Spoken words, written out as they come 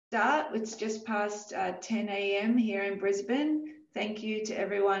Start. It's just past 10 a.m. here in Brisbane. Thank you to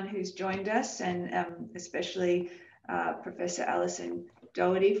everyone who's joined us, and especially Professor Alison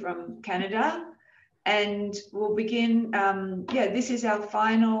Doherty from Canada. And we'll begin, this is our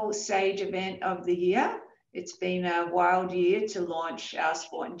final SAGE event of the year. It's been a wild year to launch our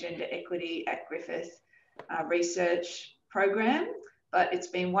Sport and Gender Equity at Griffith research program. But it's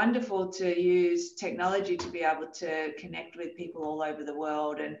been wonderful to use technology to be able to connect with people all over the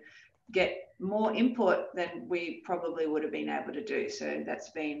world and get more input than we probably would have been able to do. So that's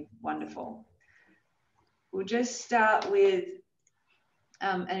been wonderful. We'll just start with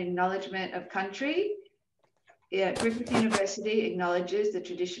an acknowledgement of country. Griffith University acknowledges the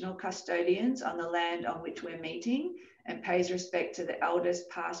traditional custodians on the land on which we're meeting and pays respect to the elders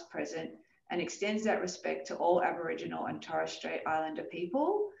past, present, and extends that respect to all Aboriginal and Torres Strait Islander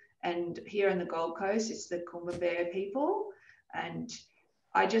people. And here on the Gold Coast, it's the Kumba people. And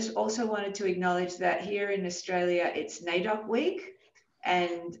I just also wanted to acknowledge that here in Australia, it's NAIDOC Week,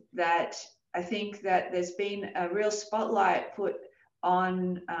 and that I think that there's been a real spotlight put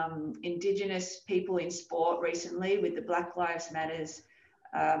on Indigenous people in sport recently with the Black Lives Matters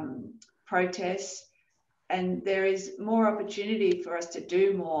protests. And there is more opportunity for us to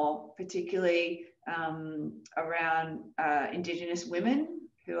do more, particularly around Indigenous women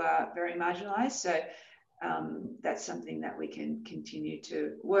who are very marginalised. So that's something that we can continue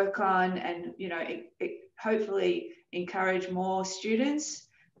to work on, and hopefully encourage more students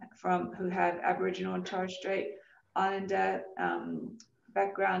who have Aboriginal and Torres Strait Islander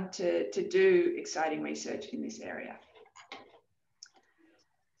background to do exciting research in this area.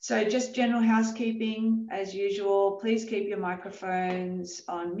 So just general housekeeping as usual. Please keep your microphones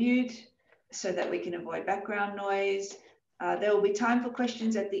on mute so that we can avoid background noise. There will be time for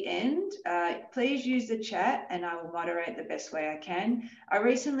questions at the end. Please use the chat and I will moderate the best way I can. I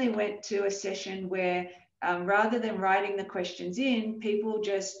recently went to a session where rather than writing the questions in, people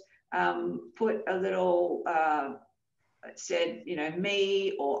just put a little said,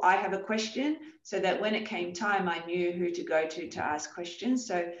 me or I have a question, so that when it came time, I knew who to go to ask questions.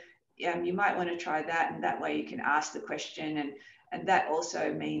 So you might want to try that, and that way you can ask the question, and that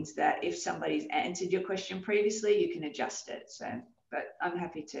also means that if somebody's answered your question previously, you can adjust it. So, but I'm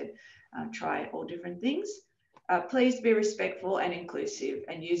happy to try all different things. Please be respectful and inclusive,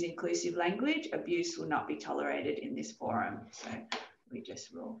 and use inclusive language. Abuse will not be tolerated in this forum. So we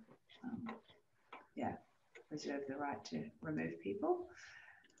just will, reserve the right to remove people.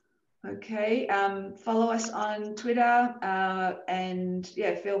 Okay, follow us on Twitter and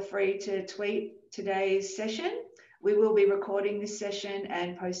feel free to tweet today's session. We will be recording this session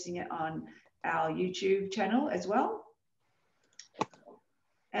and posting it on our YouTube channel as well.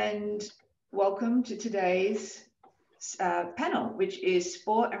 And welcome to today's panel, which is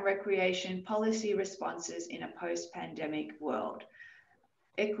Sport and Recreation Policy Responses in a Post-Pandemic World.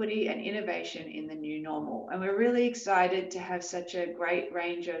 Equity and innovation in the new normal. And we're really excited to have such a great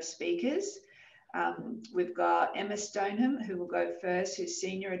range of speakers. We've got Emma Stoneham, who will go first, who's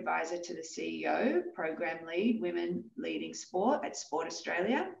Senior Advisor to the CEO, Program Lead, Women Leading Sport at Sport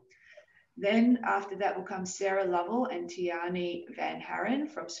Australia. Then after that will come Sarah Lovell and Tiani Van Haren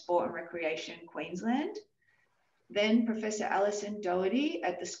from Sport and Recreation Queensland. Then Professor Alison Doherty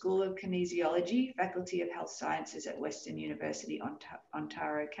at the School of Kinesiology, Faculty of Health Sciences at Western University,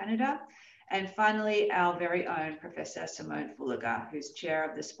 Ontario, Canada. And finally, our very own Professor Simone Fullagar, who's Chair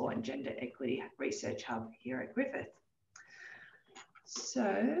of the Sport and Gender Equity Research Hub here at Griffith.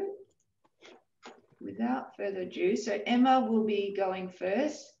 So without further ado, so Emma will be going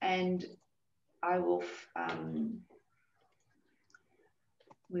first, and I will,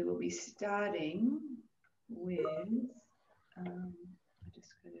 we will be starting with, I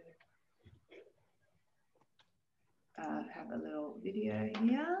just gotta have a little video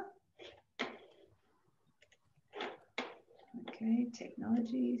here. Okay,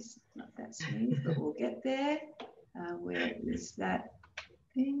 technology's not that smooth, but we'll get there. Where is that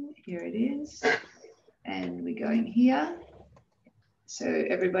thing? Here it is. And we're going here. So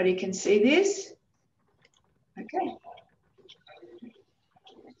everybody can see this. Okay.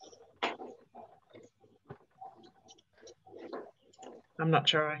 I'm not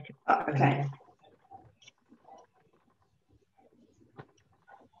sure I can. Oh, okay.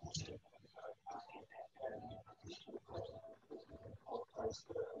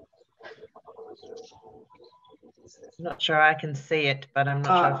 I'm not sure I can see it, but I'm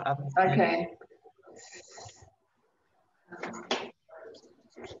not sure if others can. Okay.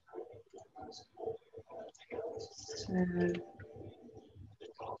 So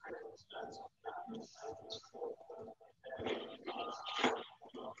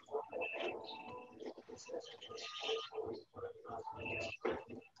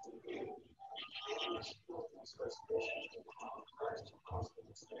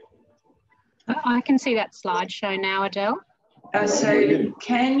I can see that slideshow now, Adele. So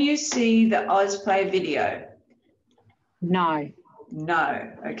can you see the Ozplay video? No.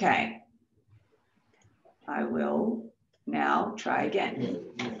 No. Okay. I will now try again.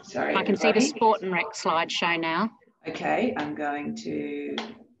 Sorry, I can see the Sport and Rec slideshow now. Okay, I'm going to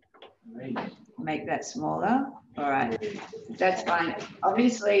make that smaller. All right, that's fine.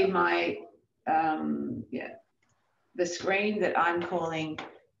 Obviously, my the screen that I'm calling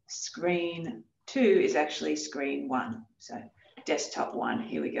screen 2 is actually screen 1. So desktop 1.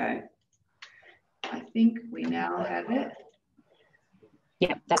 Here we go. I think we now have it.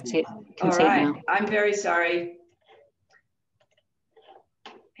 Yep, that's it. All right. I'm very sorry.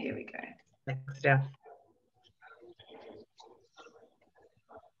 Here we go. Thanks, Jeff.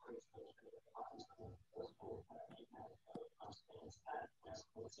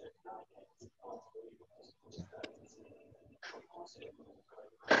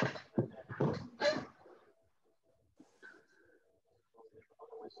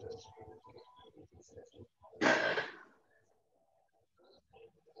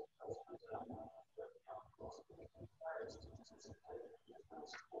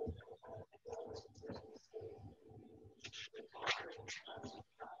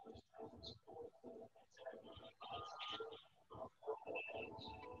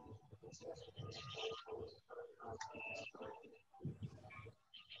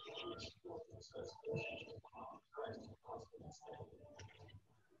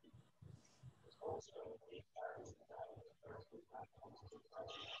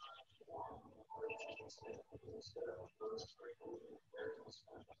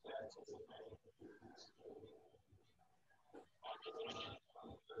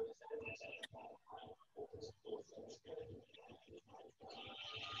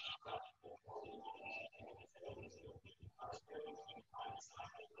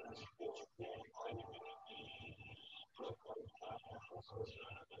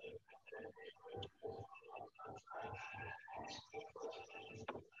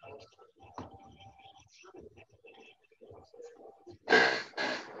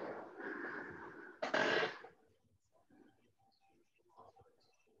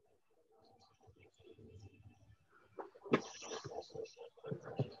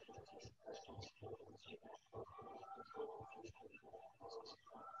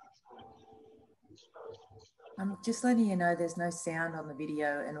 I'm just letting you know there's no sound on the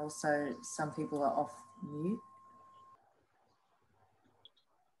video, and also some people are off mute.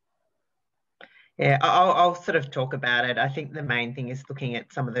 Yeah, I'll sort of talk about it. I think the main thing is looking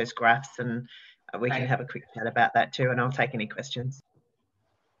at some of those graphs, and we can have a quick chat about that too, and I'll take any questions.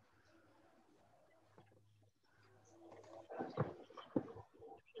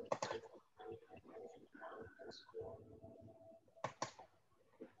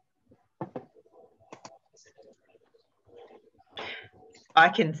 I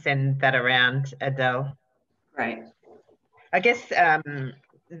can send that around, Adele. Right. I guess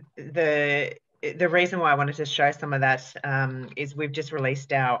the reason why I wanted to show some of that is we've just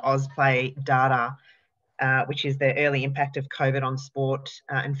released our Ozplay data, which is the early impact of COVID on sport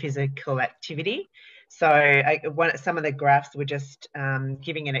and physical activity. So some of the graphs were just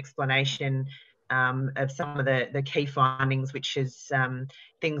giving an explanation of some of the key findings, which is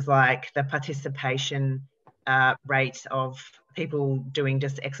things like the participation rate of people doing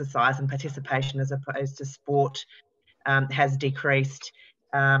just exercise and participation as opposed to sport has decreased.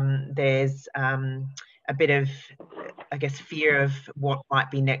 There's a bit of, I guess, fear of what might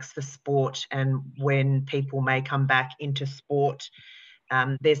be next for sport and when people may come back into sport.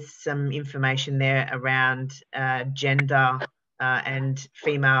 There's some information there around gender and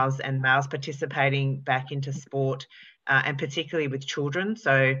females and males participating back into sport, and particularly with children.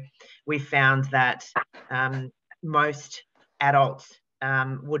 So we found that most adults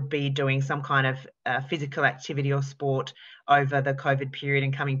would be doing some kind of physical activity or sport over the COVID period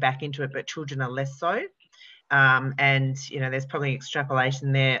and coming back into it, but children are less so. And, you know, there's probably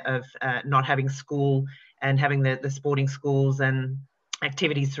extrapolation there of not having school and having the sporting schools and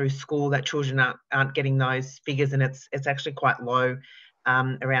activities through school, that children aren't getting those figures, and it's actually quite low,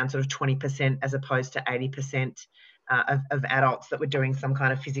 around sort of 20% as opposed to 80% of adults that were doing some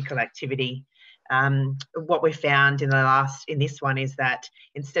kind of physical activity. What we found in this one is that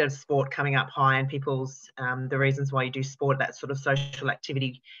instead of sport coming up high and people's the reasons why you do sport, that sort of social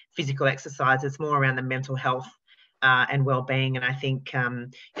activity, physical exercise, it's more around the mental health and well-being. And I think,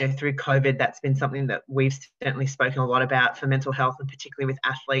 through COVID, that's been something that we've certainly spoken a lot about for mental health, and particularly with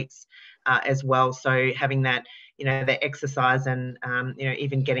athletes as well. So having that, the exercise and,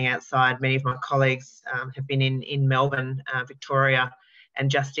 even getting outside. Many of my colleagues have been in Melbourne, Victoria, and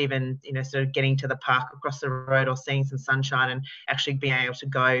just even, sort of getting to the park across the road or seeing some sunshine and actually being able to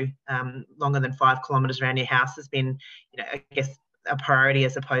go longer than 5 kilometres around your house has been, I guess, a priority,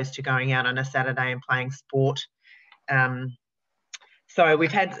 as opposed to going out on a Saturday and playing sport. So we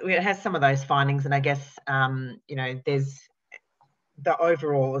had some of those findings, and I guess, there's the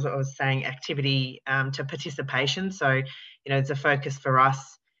overall, as I was saying, activity to participation. So, it's a focus for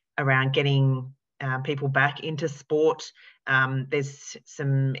us around getting people back into sport. There's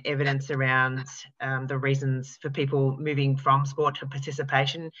some evidence around the reasons for people moving from sport to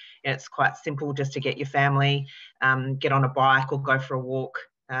participation. It's quite simple, just to get your family, get on a bike or go for a walk,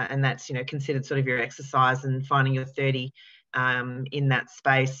 and that's, considered sort of your exercise, and finding your 30 in that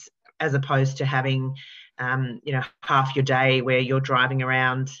space, as opposed to having half your day where you're driving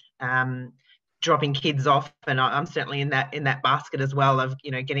around, dropping kids off. And I'm certainly in that basket as well, of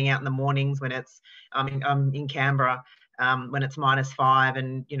getting out in the mornings when it's I'm in Canberra, when it's -5,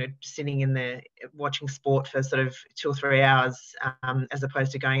 and sitting in there watching sport for sort of 2 or 3 hours, as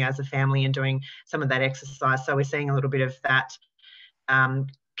opposed to going as a family and doing some of that exercise. So we're seeing a little bit of that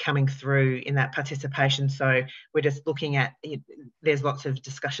coming through in that participation. So we're just looking at, there's lots of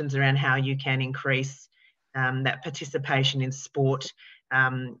discussions around how you can increase that participation in sport,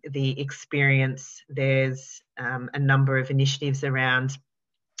 the experience. There's a number of initiatives around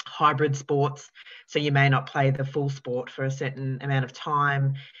hybrid sports, so you may not play the full sport for a certain amount of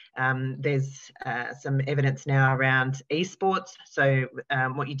time. There's some evidence now around esports. So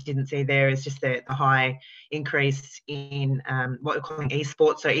what you didn't see there is just the high increase in what we're calling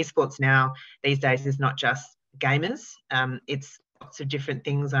esports. So esports now these days is not just gamers, it's lots of different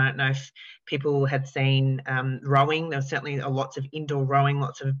things. I don't know if people had seen rowing. There was certainly lots of indoor rowing,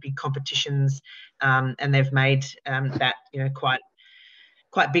 lots of big competitions, and they've made that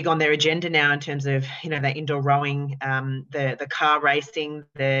quite big on their agenda now, in terms of that indoor rowing. The car racing,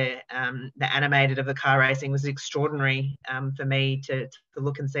 the animated of the car racing was extraordinary for me to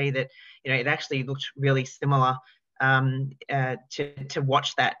look and see that it actually looked really similar to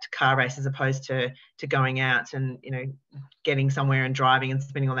watch that car race, as opposed to going out and getting somewhere and driving and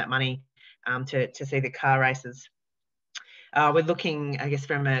spending all that money to see the car races. We're looking, I guess,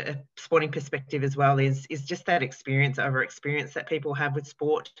 from a sporting perspective as well, is just that experience that people have with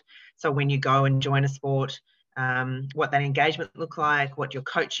sport. So when you go and join a sport, what that engagement looks like, what your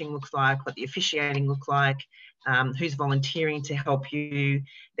coaching looks like, what the officiating looks like, who's volunteering to help you.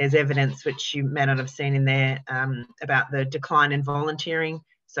 There's evidence, which you may not have seen in there, about the decline in volunteering.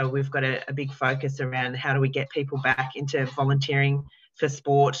 So we've got a big focus around how do we get people back into volunteering for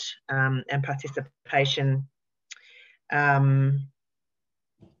sport and participation. And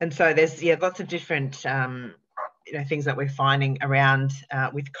so there's lots of different things that we're finding around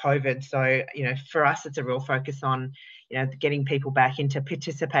with COVID. So for us, it's a real focus on getting people back into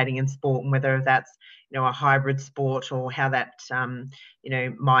participating in sport, and whether that's a hybrid sport, or how that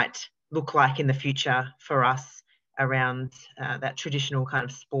might look like in the future for us around that traditional kind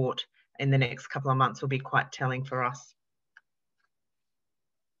of sport in the next couple of months will be quite telling for us.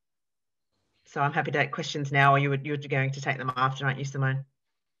 So I'm happy to take questions now, or you're going to take them after, aren't you, Simone?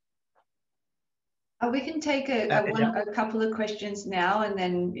 We can take a couple of questions now, and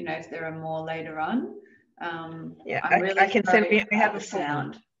then if there are more later on. I can send. We have a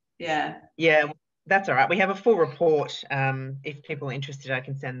sound. Yeah, that's all right. We have a full report. If people are interested, I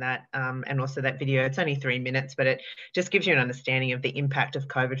can send that, and also that video. It's only 3 minutes, but it just gives you an understanding of the impact of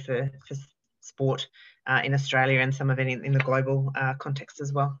COVID for sport in Australia, and some of it in the global context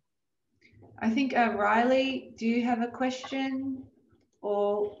as well. I think Riley, do you have a question,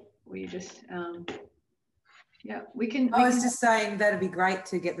 or were you just we can. I was just saying that'd be great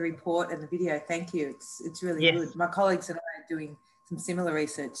to get the report and the video. Thank you. It's really good. My colleagues and I are doing some similar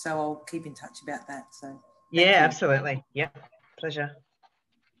research, so I'll keep in touch about that. So absolutely. Yeah, pleasure.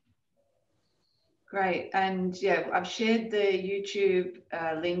 Great. And I've shared the YouTube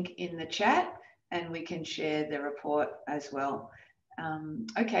link in the chat, and we can share the report as well.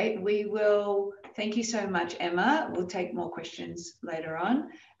 Okay, we will. Thank you so much, Emma. We'll take more questions later on.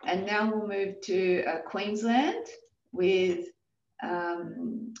 And now we'll move to Queensland with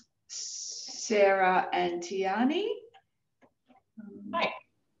Sarah and Tiani. Hi.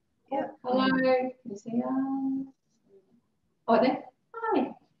 Yeah. Hello. Can you see us? Oh, there.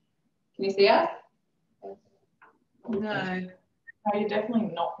 Hi. Can you see us? No. No, you're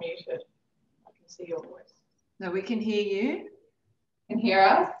definitely not muted. I can see your voice. No, we can hear you. Can hear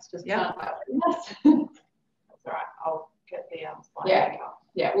us? Just Yeah. can't hear us. That's all right. I'll get the slide deck up.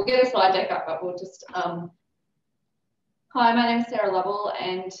 Yeah, we'll get a slide deck up, but we'll just hi, my name is Sarah Lovell,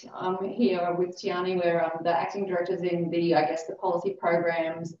 and I'm here with Tiani. We're the acting directors in the, I guess, the policy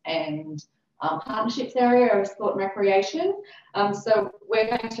programs and partnerships area of sport and recreation. So we're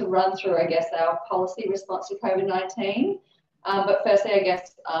going to run through, I guess, our policy response to COVID-19. But firstly, I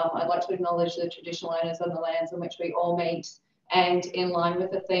guess I'd like to acknowledge the traditional owners on the lands on which we all meet. And in line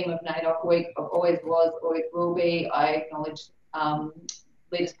with the theme of NAIDOC Week of Always Was, Always Will Be, I acknowledge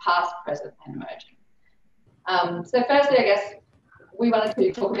leaders past, present and emerging. So firstly, I guess we wanted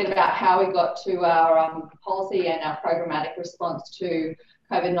to talk a bit about how we got to our policy and our programmatic response to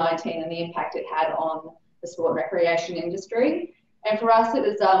COVID-19 and the impact it had on the sport and recreation industry. And for us, it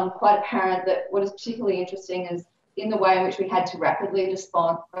was quite apparent that what is particularly interesting is in the way in which we had to rapidly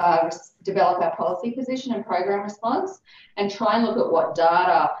develop our policy position and program response and try and look at what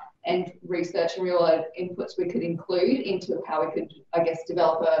data and research and real world inputs we could include into how we could, I guess,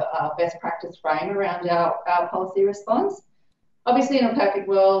 develop a best practice frame around our policy response. Obviously, in a perfect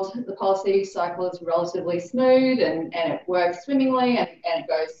world, the policy cycle is relatively smooth and it works swimmingly and it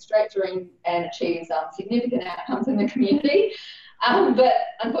goes straight through and achieves significant outcomes in the community. But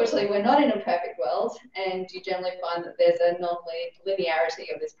unfortunately, we're not in a perfect world, and you generally find that there's a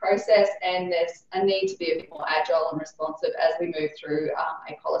non-linearity of this process, and there's a need to be a bit more agile and responsive as we move through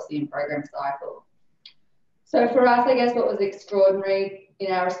a policy and program cycle. So for us, I guess what was extraordinary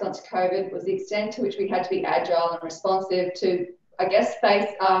in our response to COVID was the extent to which we had to be agile and responsive to, I guess,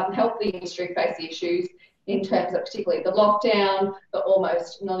 help the industry face the issues in terms of particularly the lockdown, the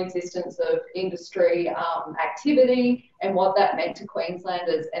almost non-existence of industry activity and what that meant to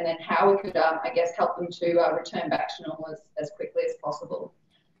Queenslanders, and then how we could, I guess, help them to return back to normal as quickly as possible.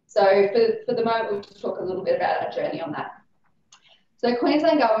 So for the moment, we'll just talk a little bit about our journey on that. So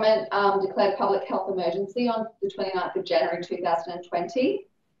Queensland Government declared public health emergency on the 29th of January 2020,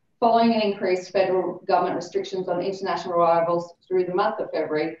 following an increased federal government restrictions on international arrivals through the month of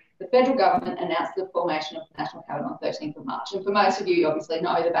February. The federal government announced the formation of the National Cabinet on 13th of March. And for most of you, you obviously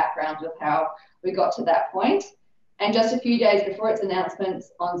know the background of how we got to that point. And just a few days before its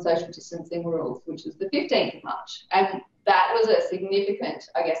announcements on social distancing rules, which was the 15th of March. And that was a significant,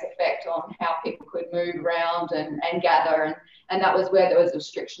 I guess, effect on how people could move around and gather. And that was where there was a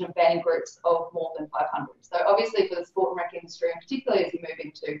restriction of banning groups of more than 500. So obviously for the sport and rec industry, and particularly as you move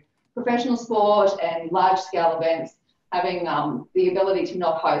into professional sport and large-scale events, having the ability to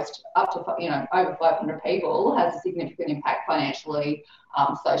not host up to over 500 people has a significant impact financially,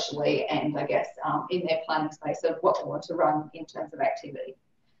 socially, and I guess in their planning space of what they want to run in terms of activity.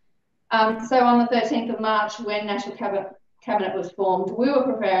 So on the 13th of March, when National Cabinet was formed, we were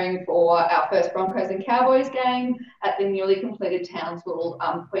preparing for our first Broncos and Cowboys game at the newly completed Townsville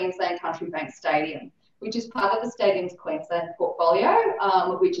Queensland Country Bank Stadium, which is part of the Stadiums Queensland portfolio,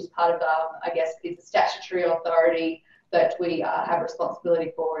 which is part of, I guess, is a statutory authority that we have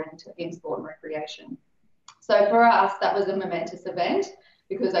responsibility for in sport and recreation. So for us, that was a momentous event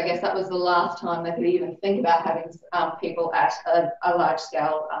because I guess that was the last time they could even think about having people at a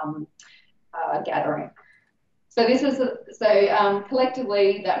large-scale gathering. So this is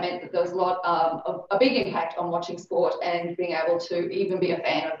collectively that meant that there was a lot of a big impact on watching sport and being able to even be a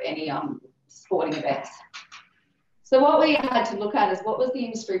fan of any sporting events. So what we had to look at is what was the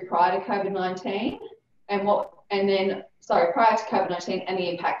industry prior to COVID-19 prior to COVID-19 and the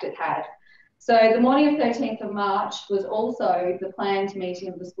impact it had. So the morning of 13th of March was also the planned meeting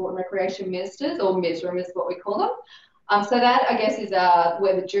of the Sport and Recreation Ministers, or MISRM is what we call them. So that, I guess, is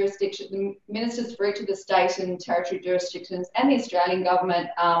where the ministers for each of the state and territory jurisdictions and the Australian government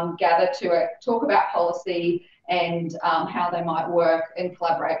gather to talk about policy and how they might work and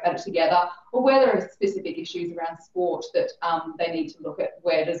collaborate better together, or where there are specific issues around sport that they need to look at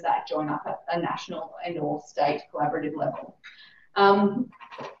where does that join up at a national and or state collaborative level.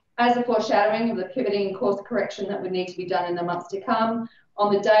 As a foreshadowing of the pivoting and course correction that would need to be done in the months to come,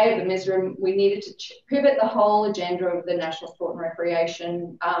 on the day of the MISRM, we needed to pivot the whole agenda of the National Sport and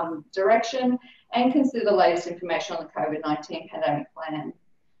Recreation direction and consider the latest information on the COVID-19 pandemic plan.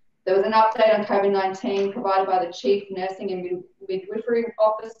 There was an update on COVID-19 provided by the Chief Nursing and Midwifery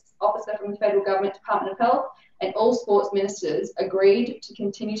Officer from the Federal Government Department of Health, and all sports ministers agreed to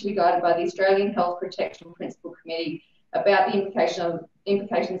continue to be guided by the Australian Health Protection Principal Committee about the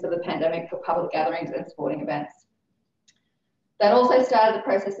implications of the pandemic for public gatherings and sporting events. That also started the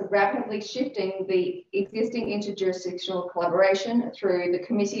process of rapidly shifting the existing interjurisdictional collaboration through the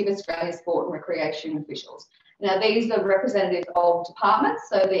Committee of Australian Sport and Recreation officials. Now, these are representatives of departments,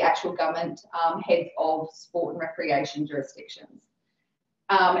 so the actual government heads of sport and recreation jurisdictions.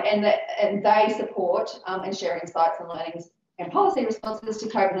 And they support and share insights and learnings and policy responses to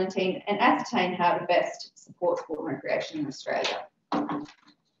COVID-19 and ascertain how to best support sport and recreation in Australia.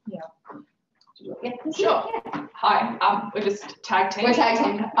 Yeah. Sure. Yeah. Hi, we're just tag team. We're tag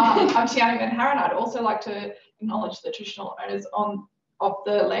team. I'm Tiani Van Haren. I'd also like to acknowledge the traditional owners of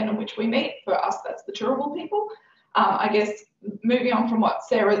the land on which we meet. For us, that's the Turrbal people. I guess moving on from what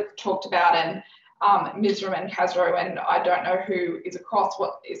Sarah talked about and Misram and Casro, and I don't know who is across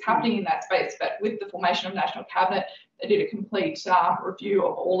what is happening in that space, but with the formation of National Cabinet, they did a complete review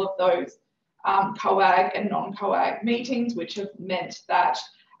of all of those COAG and non-COAG meetings, which have meant that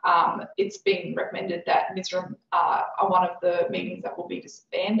it's been recommended that Misram are one of the meetings that will be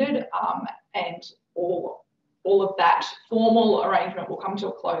disbanded, and all of that formal arrangement will come to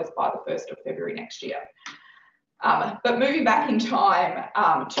a close by the 1st of February next year. But moving back in time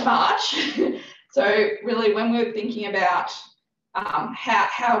to March, so really when we're thinking about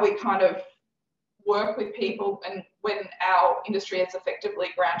how we kind of work with people and when our industry is effectively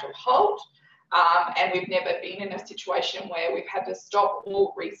ground to a halt, and we've never been in a situation where we've had to stop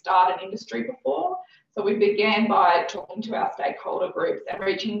or restart an industry before. So we began by talking to our stakeholder groups and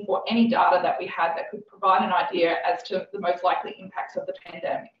reaching for any data that we had that could provide an idea as to the most likely impacts of the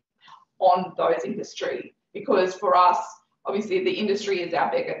pandemic on those industry. Because for us, obviously the industry is our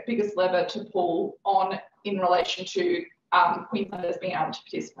biggest lever to pull on in relation to Queenslanders being able to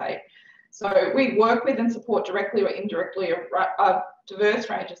participate. So we work with and support directly or indirectly a diverse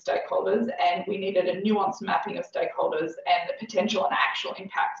range of stakeholders, and we needed a nuanced mapping of stakeholders and the potential and actual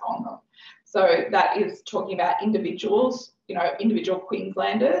impacts on them. So that is talking about individuals, individual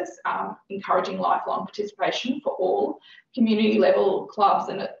Queenslanders, encouraging lifelong participation for all, community level clubs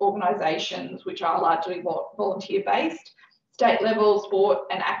and organisations, which are largely volunteer based, state level sport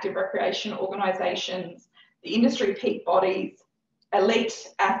and active recreation organisations, the industry peak bodies, elite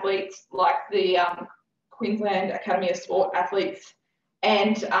athletes like the Queensland Academy of Sport athletes,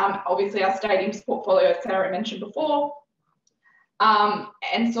 and obviously our stadiums portfolio, as Sarah mentioned before,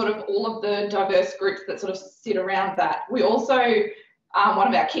 and sort of all of the diverse groups that sort of sit around that. We also, one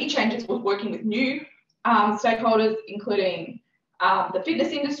of our key changes was working with new stakeholders, including the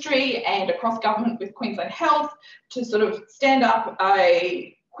fitness industry and across government with Queensland Health, to sort of stand up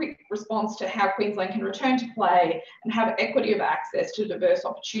a quick response to how Queensland can return to play and have equity of access to diverse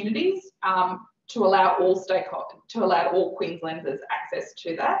opportunities to allow all Queenslanders access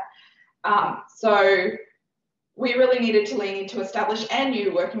to that. So we really needed to lean into establish and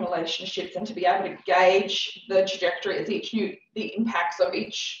new working relationships and to be able to gauge the trajectory as the impacts of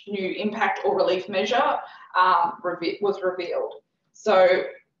each new impact or relief measure was revealed. So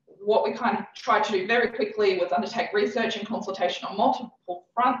what we kind of tried to do very quickly was undertake research and consultation on multiple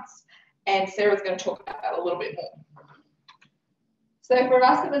fronts, and Sarah's going to talk about that a little bit more. So for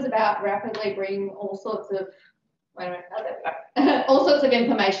us, it was about rapidly bringing all sorts of all sorts of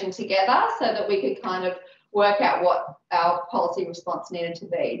information together so that we could kind of work out what our policy response needed to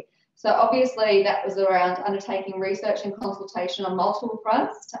be. So obviously that was around undertaking research and consultation on multiple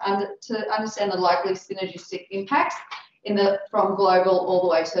fronts to understand the likely synergistic impacts from global all the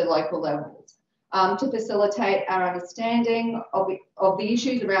way to local levels. To facilitate our understanding of the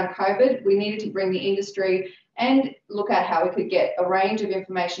issues around COVID, we needed to bring the industry and look at how we could get a range of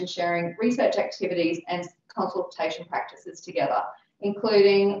information sharing, research activities and consultation practices together,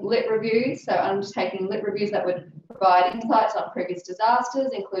 including lit reviews, so undertaking lit reviews that would provide insights on previous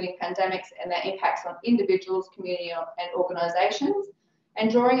disasters, including pandemics and their impacts on individuals, community and organisations, and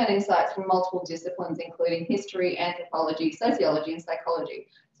drawing on insights from multiple disciplines, including history, anthropology, sociology, and psychology.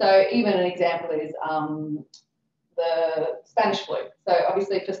 So even an example is the Spanish flu. So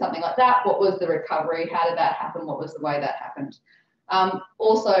obviously for something like that, what was the recovery? How did that happen? What was the way that happened?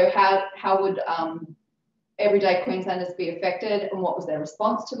 Also, how would everyday Queenslanders be affected and what was their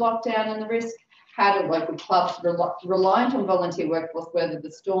response to lockdown and the risk? How do local clubs reliant on volunteer workforce weather the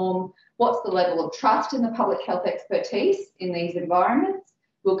storm? What's the level of trust in the public health expertise in these environments?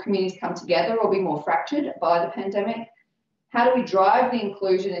 Will communities come together or be more fractured by the pandemic? How do we drive the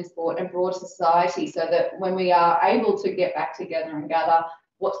inclusion in sport and broad society so that when we are able to get back together and gather,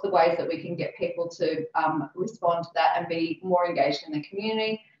 what's the ways that we can get people to respond to that and be more engaged in the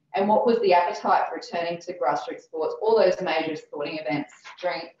community? And what was the appetite for returning to grassroots sports, all those major sporting events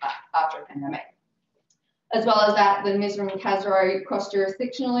after a pandemic? As well as that, the Misram and Casro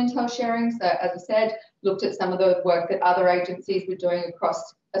cross-jurisdictional intel sharing. So as I said, looked at some of the work that other agencies were doing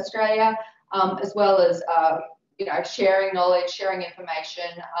across Australia, as well as sharing knowledge, sharing information,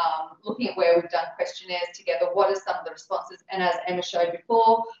 looking at where we've done questionnaires together, what are some of the responses. And as Emma showed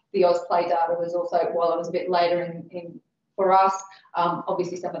before, the AusPlay data was also, while it was a bit later in for us,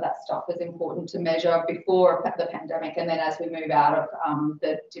 obviously some of that stuff is important to measure before the pandemic and then as we move out of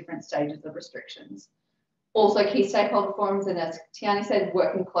the different stages of restrictions. Also key stakeholder forums, and as Tiani said,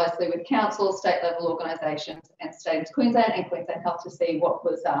 working closely with councils, state level organisations and State of Queensland and Queensland Health to see what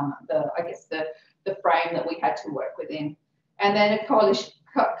was the frame that we had to work within. And then a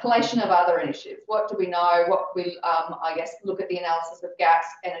collation of other initiatives. What do we know? What we, look at the analysis of gaps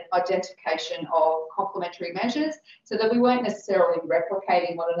and identification of complementary measures so that we weren't necessarily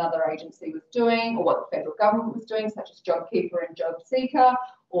replicating what another agency was doing or what the federal government was doing, such as JobKeeper and JobSeeker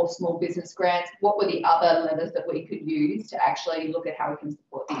or small business grants. What were the other levers that we could use to actually look at how we can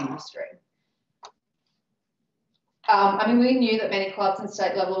support the industry? We knew that many clubs and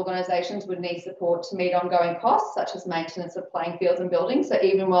state level organisations would need support to meet ongoing costs, such as maintenance of playing fields and buildings. So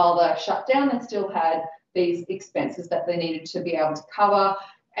even while they're shut down, they still had these expenses that they needed to be able to cover,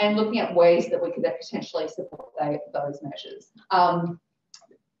 and looking at ways that we could potentially support those measures.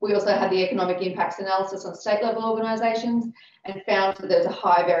 We also had the economic impacts analysis on state level organisations and found that there's a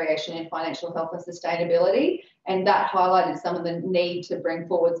high variation in financial health and sustainability, and that highlighted some of the need to bring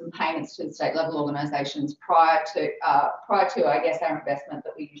forward some payments to the state level organisations prior to our investment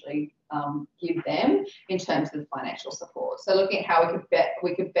that we usually give them in terms of financial support. So looking at how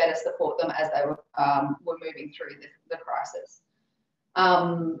we could better support them as they were moving through the crisis.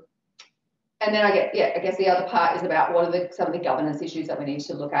 And then I guess the other part is about what are some of the governance issues that we need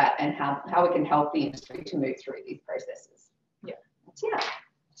to look at and how we can help the industry to move through these processes. Yeah.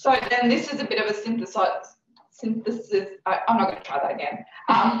 So then this is a bit of a synthesis. I'm not going to try that again.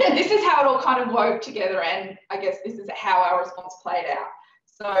 This is how it all kind of wove together, and I guess this is how our response played out.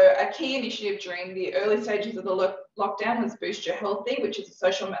 So a key initiative during the early stages of the lockdown was Boost Your Healthy, which is a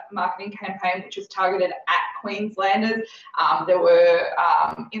social marketing campaign which was targeted at Queenslanders. There were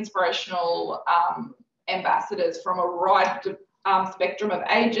inspirational ambassadors from a wide spectrum of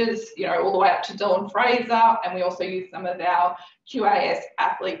ages, all the way up to Dylan Fraser, and we also used some of our QAS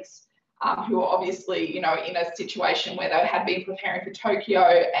athletes who were obviously, in a situation where they had been preparing for Tokyo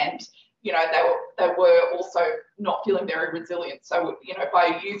and they were also not feeling very resilient. So,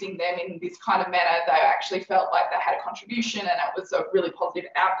 by using them in this kind of manner, they actually felt like they had a contribution, and it was a really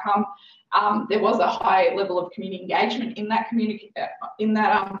positive outcome. There was a high level of community engagement in that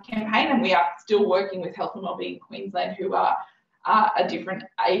campaign, and we are still working with Health and Wellbeing Queensland, who are a different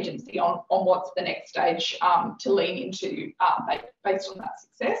agency on what's the next stage to lean into based on that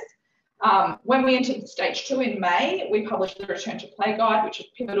success. When we entered stage 2 in May, we published the Return to Play Guide, which is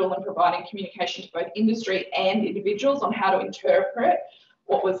pivotal in providing communication to both industry and individuals on how to interpret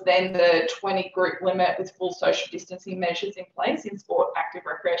what was then the 20 group limit with full social distancing measures in place in sport, active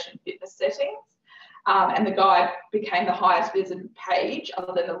recreation, and fitness settings. And the guide became the highest visited page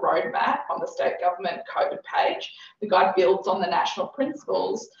other than the roadmap on the state government COVID page. The guide builds on the national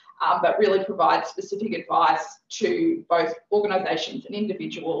principles, but really provides specific advice to both organisations and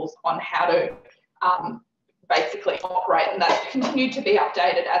individuals on how to basically operate, and that's continued to be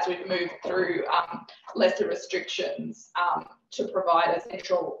updated as we've moved through lesser restrictions to provide a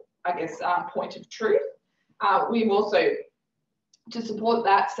central, point of truth. We've also, to support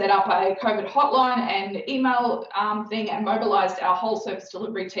that, set up a COVID hotline and email thing and mobilised our whole service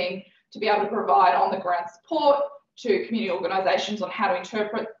delivery team to be able to provide on-the-ground support to community organisations on how to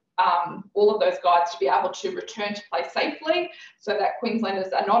interpret all of those guides to be able to return to play safely, so that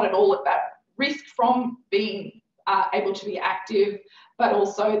Queenslanders are not at all at that risk from being able to be active, but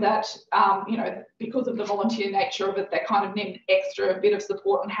also that, because of the volunteer nature of it, they kind of need an extra bit of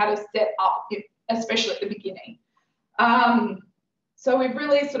support on how to set up, especially at the beginning. So we've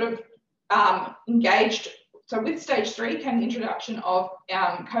really sort of engaged. So with stage 3 came the introduction of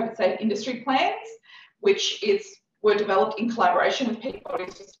COVID safe industry plans, which were developed in collaboration with peak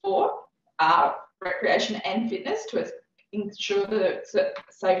bodies for sport, recreation and fitness to ensure the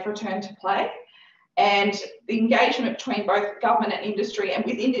safe return to play. And the engagement between both government and industry and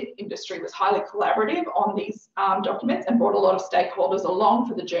within the industry was highly collaborative on these documents and brought a lot of stakeholders along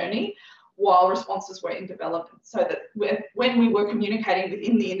for the journey while responses were in development, so that when we were communicating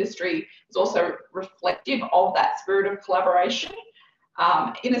within the industry, it's also reflective of that spirit of collaboration.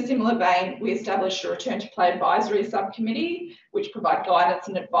 In a similar vein, we established a Return to Play Advisory Subcommittee, which provide guidance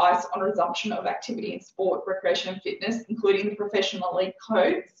and advice on resumption of activity in sport, recreation and fitness, including the professional league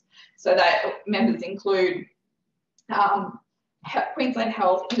codes. So that members include Queensland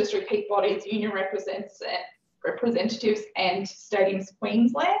Health, industry peak bodies, union representatives and Stadiums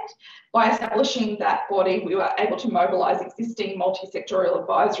Queensland. By establishing that body, we were able to mobilise existing multi-sectorial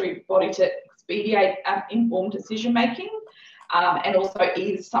advisory body to expedite informed decision making and also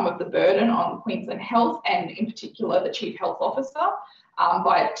ease some of the burden on Queensland Health and in particular the Chief Health Officer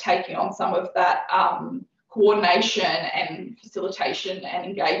by taking on some of that coordination and facilitation and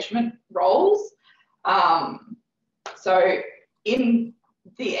engagement roles. So in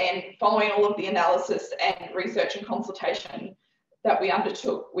the end, following all of the analysis and research and consultation that we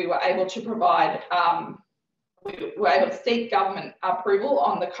undertook, we were able to provide, we were able to seek government approval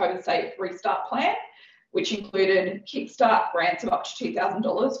on the COVID Safe Restart Plan, which included Kickstart grants of up to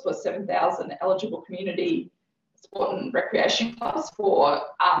 $2,000 for 7,000 eligible community sport and recreation clubs for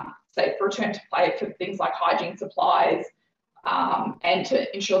safe return to play for things like hygiene supplies and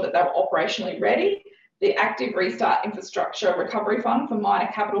to ensure that they were operationally ready. The Active Restart Infrastructure Recovery Fund for minor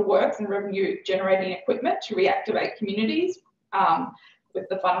capital works and revenue generating equipment to reactivate communities with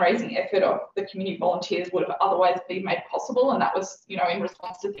the fundraising effort of the community volunteers would have otherwise been made possible. And that was, you know, in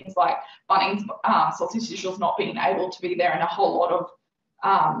response to things like Bunnings sausage officials not being able to be there and a whole lot of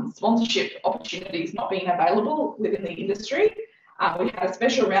sponsorship opportunities not being available within the industry. We had a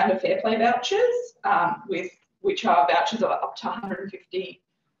special round of Fair Play vouchers, which are vouchers of up to $150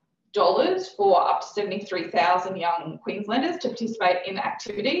 for up to 73,000 young Queenslanders to participate in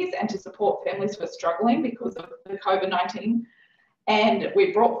activities and to support families who are struggling because of the COVID-19. And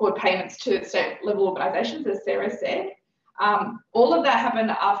we brought forward payments to state level organisations, as Sarah said. All of that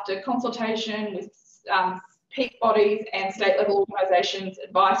happened after consultation with peak bodies and state level organisations,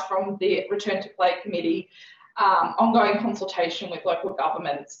 advice from the Return to Play Committee, ongoing consultation with local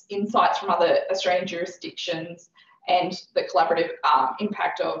governments, insights from other Australian jurisdictions, and the collaborative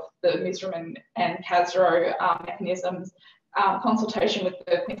impact of the MISRM and CASRO mechanisms, consultation with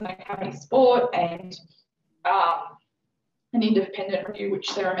the Queensland Academy of Sport and an independent review,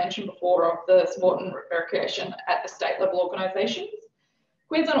 which Sarah mentioned before, of the sport and recreation at the state level organisations.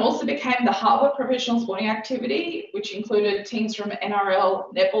 Queensland also became the hub of professional sporting activity, which included teams from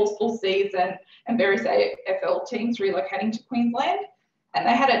NRL, netball's full season, and various AFL teams relocating to Queensland. And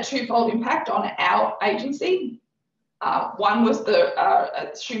they had a twofold impact on our agency. One was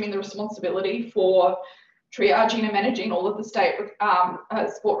assuming the responsibility for triaging and managing all of the state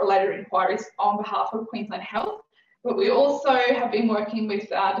sport-related inquiries on behalf of Queensland Health. But we also have been working with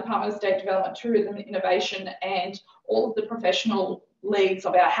Department of State Development, Tourism and Innovation and all of the professional leads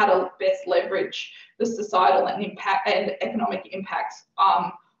about how to best leverage the societal and impact and economic impacts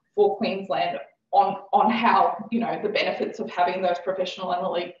for Queensland on how, you know, the benefits of having those professional and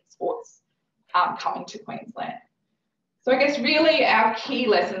elite sports coming to Queensland. So I guess really our key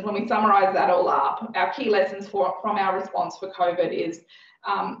lessons, when we summarise that all up, our key lessons from our response for COVID is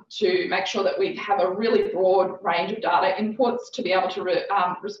to make sure that we have a really broad range of data inputs to be able to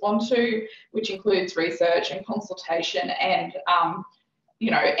respond to, which includes research and consultation and, you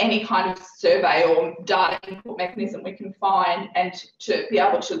know, any kind of survey or data input mechanism we can find, and to be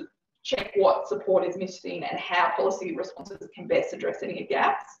able to check what support is missing and how policy responses can best address any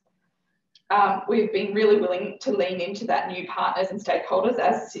gaps. We've been really willing to lean into that new partners and stakeholders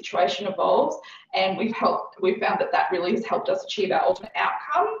as the situation evolves, and we've found that really has helped us achieve our ultimate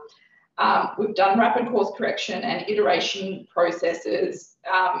outcome. We've done rapid course correction and iteration processes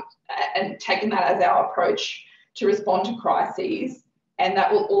and taken that as our approach to respond to crises, and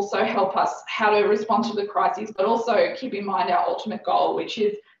that will also help us how to respond to the crises, but also keep in mind our ultimate goal, which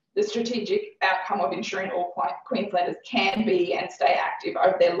is the strategic outcome of ensuring all Queenslanders can be and stay active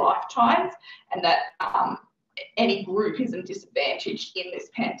over their lifetimes, and that any group isn't disadvantaged in this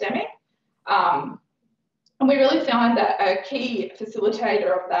pandemic. And we really find that a key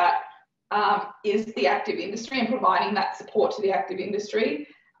facilitator of that is the active industry, and providing that support to the active industry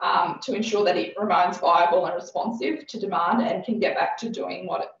to ensure that it remains viable and responsive to demand and can get back to doing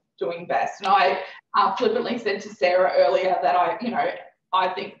what it's doing best. And I flippantly said to Sarah earlier that I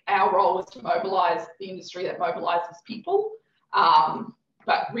think our role is to mobilise the industry that mobilises people.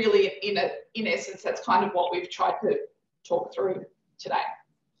 But really, in essence, that's kind of what we've tried to talk through today.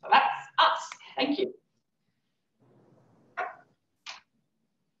 So that's us. Thank you.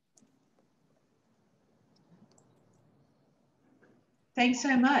 Thanks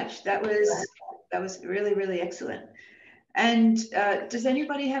so much. That was really, really excellent. And does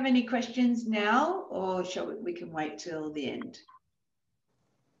anybody have any questions now, or shall we can wait till the end?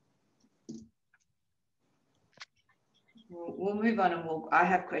 We'll move on, and I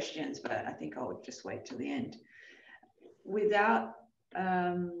have questions, but I think I'll just wait till the end. We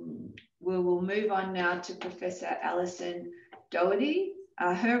will move on now to Professor Alison Doherty.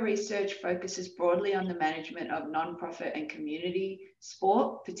 Her research focuses broadly on the management of non-profit and community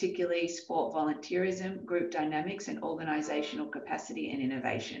sport, particularly sport volunteerism, group dynamics, and organisational capacity and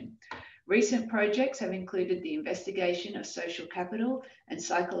innovation. Recent projects have included the investigation of social capital and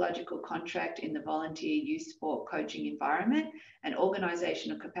psychological contract in the volunteer youth sport coaching environment and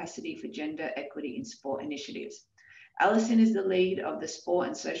organisational capacity for gender equity in sport initiatives. Alison is the lead of the Sport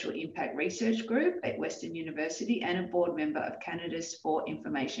and Social Impact Research Group at Western University and a board member of Canada's Sport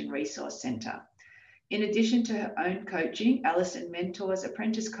Information Resource Centre. In addition to her own coaching, Alison mentors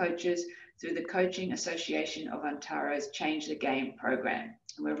apprentice coaches through the Coaching Association of Ontario's Change the Game program.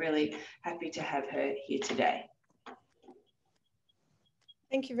 And we're really happy to have her here today.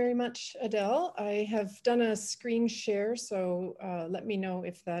 Thank you very much, Adele. I have done a screen share, so let me know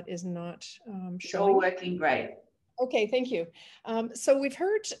if that is not showing. It's all working great. Okay, thank you. So we've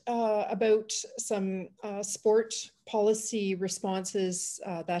heard about some sport policy responses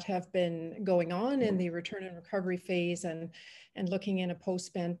that have been going on in the return and recovery phase and looking in a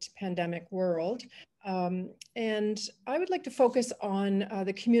post-pandemic world. And I would like to focus on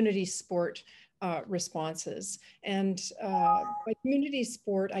the community sport responses. And by community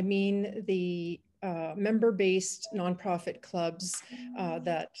sport, I mean the member-based nonprofit clubs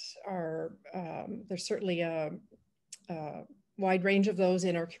that are, there's certainly a wide range of those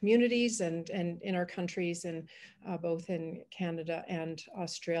in our communities and in our countries, and both in Canada and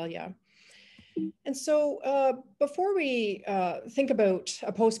Australia. And so before we think about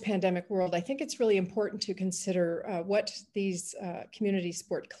a post-pandemic world, I think it's really important to consider what these community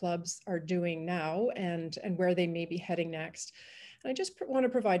sport clubs are doing now and where they may be heading next. And I just want to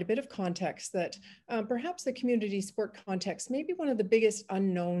provide a bit of context that perhaps the community sport context may be one of the biggest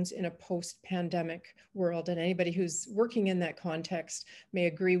unknowns in a post-pandemic world, and anybody who's working in that context may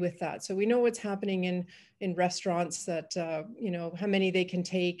agree with that. So we know what's happening in restaurants, that you know, how many they can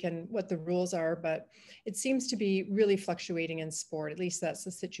take and what the rules are, but it seems to be really fluctuating in sport. At least that's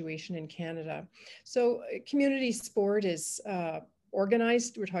the situation in Canada. So community sport is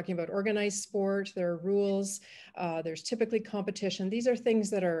organized. We're talking about organized sport. There are rules. There's typically competition. These are things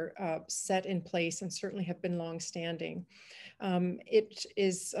that are set in place and certainly have been long-standing. It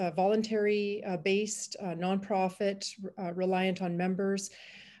is voluntary based, nonprofit, reliant on members.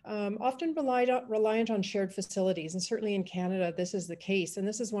 Often reliant on shared facilities, and certainly in Canada this is the case, and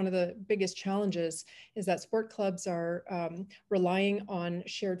this is one of the biggest challenges, is that sport clubs are relying on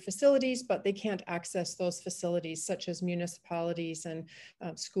shared facilities, but they can't access those facilities, such as municipalities and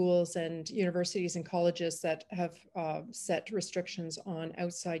schools and universities and colleges that have set restrictions on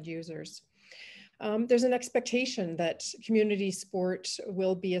outside users. There's an expectation that community sport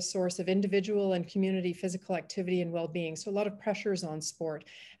will be a source of individual and community physical activity and well-being. So a lot of pressures on sport.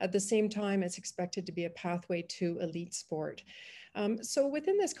 At the same time, it's expected to be a pathway to elite sport. So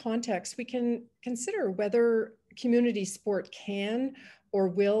within this context, we can consider whether community sport can or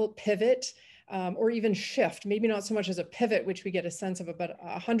will pivot or even shift, maybe not so much as a pivot, which we get a sense of about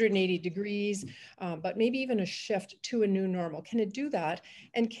 180 degrees, but maybe even a shift to a new normal. Can it do that?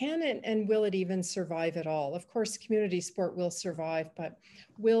 And can it and will it even survive at all? Of course, community sport will survive, but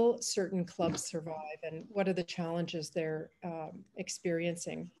will certain clubs survive? And what are the challenges they're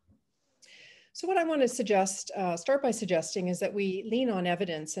experiencing? So what I want to suggest, start by suggesting, is that we lean on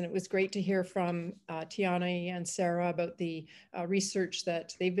evidence. And it was great to hear from Tiani and Sarah about the research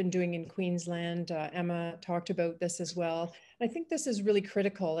that they've been doing in Queensland. Emma talked about this as well. And I think this is really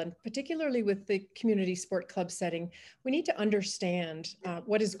critical, and particularly with the community sport club setting, we need to understand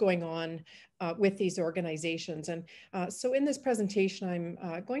what is going on with these organizations. And so in this presentation,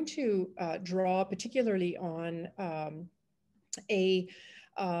 I'm going to draw particularly on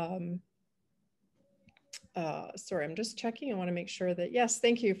sorry, I'm just checking. I want to make sure that, yes,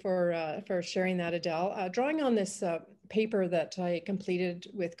 thank you for sharing that, Adele. Drawing on this paper that I completed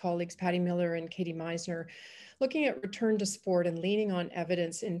with colleagues Patty Miller and Katie Meisner, looking at return to sport and leaning on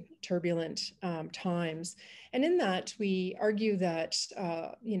evidence in turbulent times. And in that, we argue that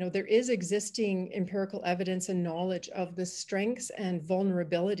you know, there is existing empirical evidence and knowledge of the strengths and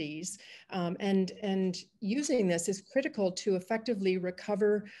vulnerabilities, and using this is critical to effectively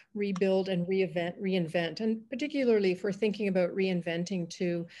recover, rebuild, and reinvent. And particularly if we're thinking about reinventing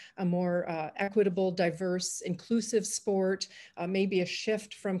to a more equitable, diverse, inclusive sport, maybe a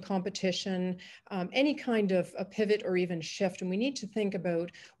shift from competition, any kind of a pivot or even shift. And we need to think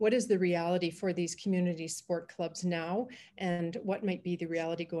about what is the reality for these community sport clubs now, and what might be the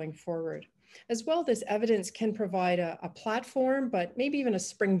reality going forward. As well, this evidence can provide a platform, but maybe even a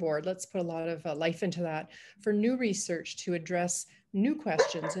springboard. Let's put a lot of life into that, for new research to address new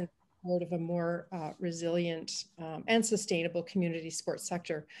questions and support of a more resilient and sustainable community sports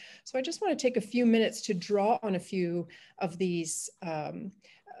sector. So I just want to take a few minutes to draw on a few of these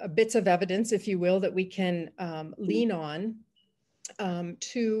bits of evidence, if you will, that we can lean on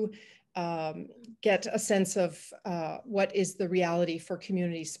to get a sense of what is the reality for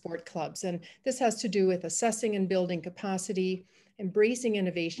community sport clubs. And this has to do with assessing and building capacity, embracing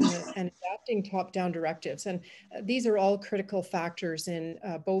innovation, and adapting top-down directives. And these are all critical factors in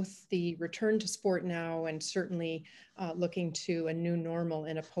both the return to sport now and certainly looking to a new normal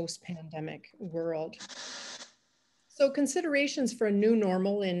in a post-pandemic world. So considerations for a new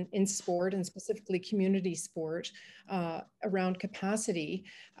normal in sport, and specifically community sport, around capacity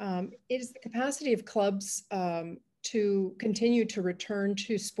is the capacity of clubs to continue to return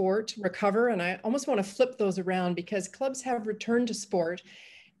to sport, recover. And I almost want to flip those around, because clubs have returned to sport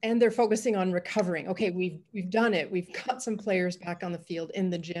and they're focusing on recovering. Okay, we've done it. We've got some players back on the field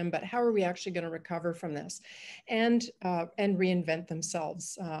in the gym, but how are we actually going to recover from this and reinvent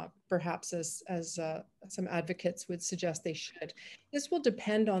themselves, perhaps as some advocates would suggest they should. This will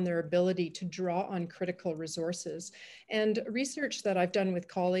depend on their ability to draw on critical resources. And research that I've done with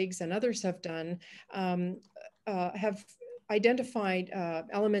colleagues and others have done have identified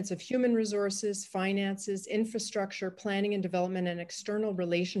elements of human resources, finances, infrastructure, planning and development, and external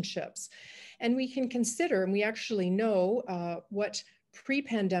relationships. And we can consider, and we actually know what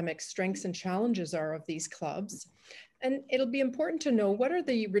pre-pandemic strengths and challenges are of these clubs. And it'll be important to know, what are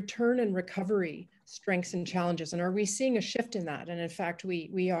the return and recovery strengths and challenges? And are we seeing a shift in that? And in fact,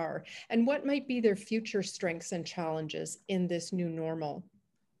 we are. And what might be their future strengths and challenges in this new normal?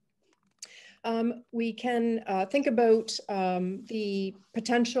 We can think about the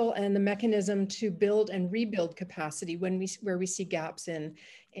potential and the mechanism to build and rebuild capacity where we see gaps in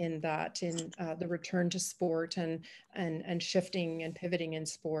the return to sport and shifting and pivoting in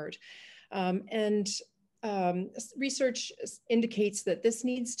sport. Research indicates that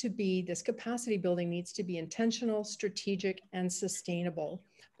this capacity building needs to be intentional, strategic, and sustainable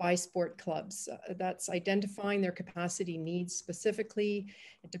by sport clubs. That's identifying their capacity needs specifically.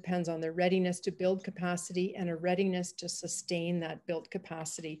 It depends on their readiness to build capacity and a readiness to sustain that built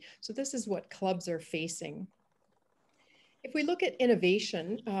capacity. So this is what clubs are facing. If we look at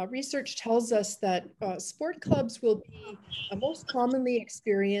innovation, research tells us that sport clubs will be most commonly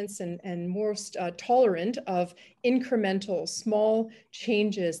experienced and most tolerant of incremental, small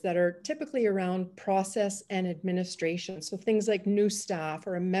changes that are typically around process and administration. So things like new staff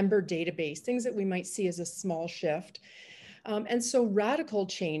or a member database, things that we might see as a small shift. And so radical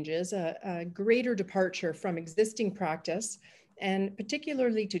changes, a greater departure from existing practice, and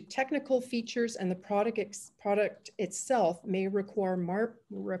particularly to technical features and the product itself, may require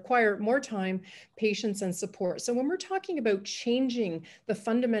more time, patience, and support. So when we're talking about changing the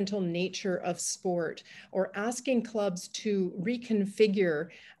fundamental nature of sport, or asking clubs to reconfigure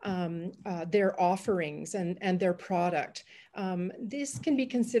their offerings and their product, this can be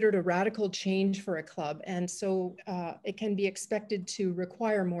considered a radical change for a club. And so it can be expected to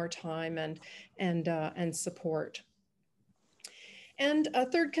require more time and support. And a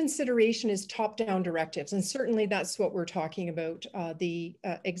third consideration is top-down directives. And certainly that's what we're talking about. The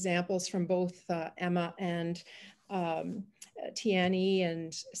examples from both Emma and Tiani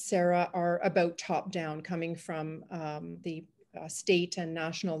and Sarah are about top-down, coming from the state and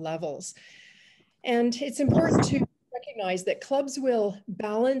national levels. And it's important to recognize that clubs will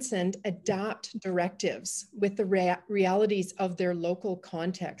balance and adapt directives with the realities of their local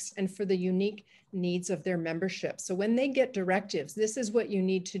context and for the unique needs of their membership. So when they get directives, this is what you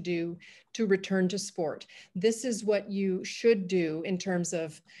need to do to return to sport. This is what you should do in terms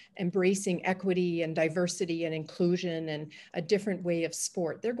of embracing equity and diversity and inclusion and a different way of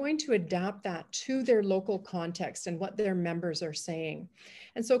sport. They're going to adapt that to their local context and what their members are saying.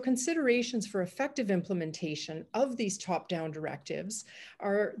 And so considerations for effective implementation of these top-down directives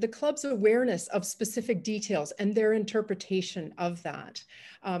are the club's awareness of specific details and their interpretation of that,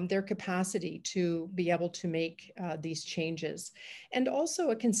 their capacity to be able to make these changes, and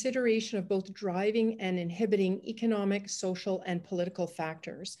also a consideration of both driving and inhibiting economic, social, and political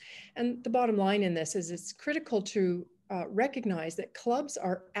factors. And the bottom line in this is it's critical to recognize that clubs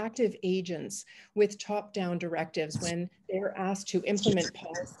are active agents with top-down directives when they're asked to implement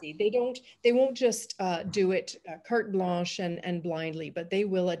policy. They won't just do it carte blanche and blindly, but they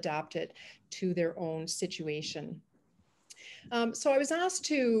will adapt it to their own situation. So I was asked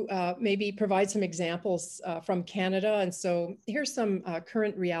to maybe provide some examples from Canada. And so here's some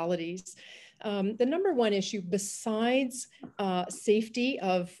current realities. The number one issue, besides safety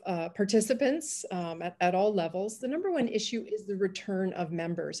of participants at all levels, the number one issue is the return of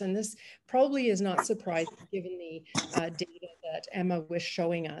members. And this probably is not surprising given the data that Emma was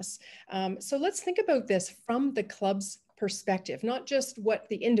showing us. So let's think about this from the club's perspective, not just what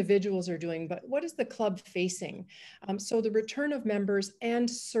the individuals are doing, but what is the club facing? So the return of members and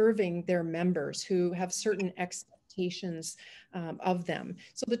serving their members who have certain expectations of them.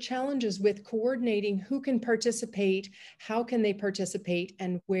 So the challenge is with coordinating who can participate, how can they participate,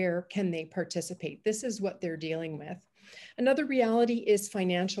 and where can they participate? This is what they're dealing with. Another reality is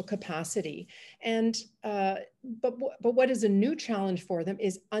financial capacity. And, but what is a new challenge for them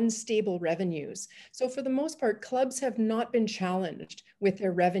is unstable revenues. So for the most part, clubs have not been challenged with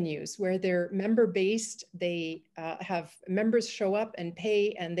their revenues, where they're member-based, they have members show up and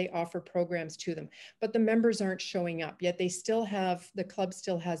pay, and they offer programs to them. But the members aren't showing up, yet they still have, the club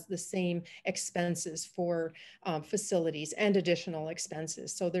still has the same expenses for facilities and additional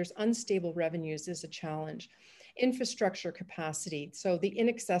expenses. So there's unstable revenues is a challenge. Infrastructure capacity, so the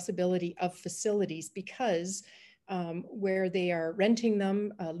inaccessibility of facilities, because where they are renting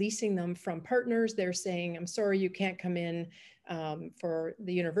them, leasing them from partners, they're saying, I'm sorry, you can't come in. For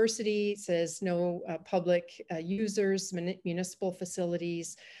the university, it says no public users, municipal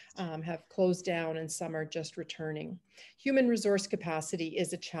facilities have closed down, and some are just returning. Human resource capacity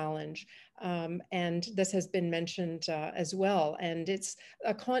is a challenge. And this has been mentioned as well. And it's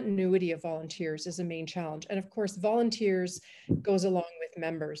a continuity of volunteers is a main challenge. And of course, volunteers goes along with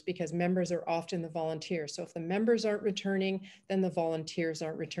members, because members are often the volunteers. So if the members aren't returning, then the volunteers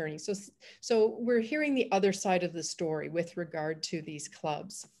aren't returning. So we're hearing the other side of the story with regard to these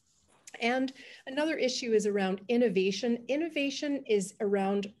clubs. And another issue is around innovation. Innovation is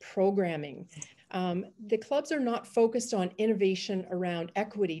around programming. The clubs are not focused on innovation around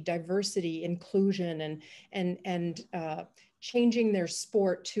equity, diversity, inclusion, and changing their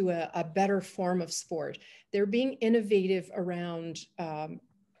sport to a better form of sport. They're being innovative around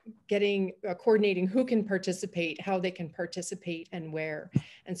coordinating who can participate, how they can participate, and where.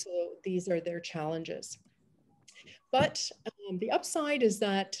 And so these are their challenges. But the upside is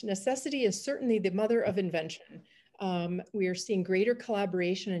that necessity is certainly the mother of invention. We are seeing greater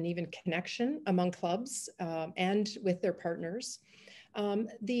collaboration and even connection among clubs and with their partners.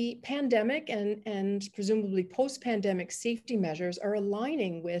 The pandemic and presumably post-pandemic safety measures are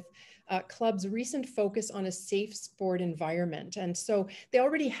aligning with clubs' recent focus on a safe sport environment. And so they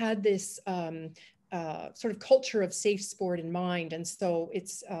already had this sort of culture of safe sport in mind. And so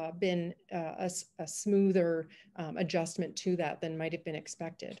it's been a smoother adjustment to that than might have been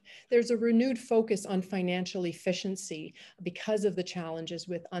expected. There's a renewed focus on financial efficiency because of the challenges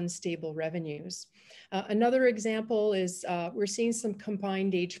with unstable revenues. Another example is we're seeing some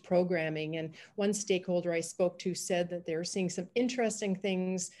combined age programming. And one stakeholder I spoke to said that they're seeing some interesting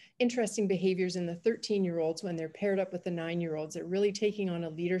things, interesting behaviors in the 13-year-olds when they're paired up with the 9-year-olds. They're really taking on a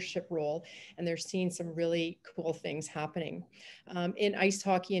leadership role, and they're seeing some really cool things happening. In ice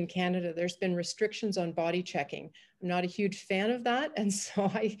hockey in Canada, there's been restrictions on body checking. I'm not a huge fan of that. And so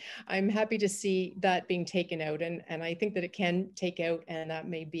I'm happy to see that being taken out. And I think that it can take out, and that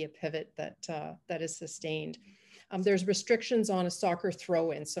may be a pivot that is sustained. There's restrictions on a soccer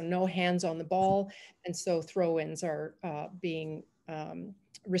throw-in, so no hands on the ball. And so throw-ins are being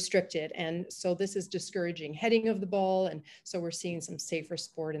restricted. And so this is discouraging heading of the ball. And so we're seeing some safer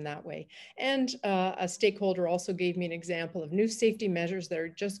sport in that way. And a stakeholder also gave me an example of new safety measures that are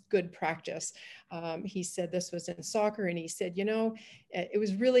just good practice. He said this was in soccer, and he said, you know, it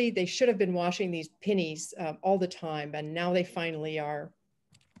was really, they should have been washing these pennies all the time, and now they finally are.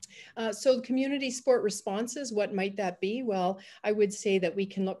 So community sport responses, what might that be? Well, I would say that we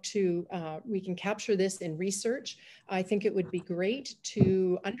can look to, we can capture this in research. I think it would be great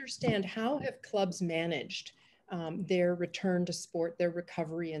to understand how have clubs managed their return to sport, their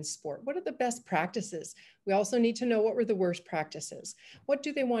recovery in sport. What are the best practices? We also need to know what were the worst practices. What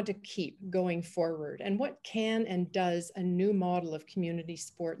do they want to keep going forward? And what can and does a new model of community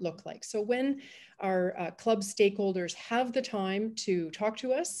sport look like? So when our club stakeholders have the time to talk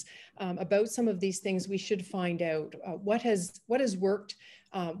to us about some of these things, we should find out what has worked,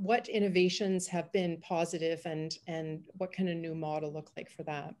 what innovations have been positive, and what can a new model look like for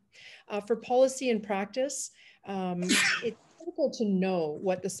that. For policy and practice, it's critical to know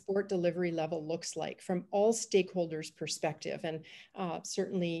what the sport delivery level looks like from all stakeholders' perspective. And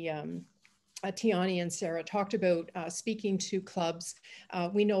certainly Tiani and Sarah talked about speaking to clubs.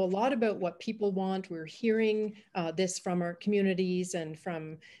 We know a lot about what people want. We're hearing this from our communities and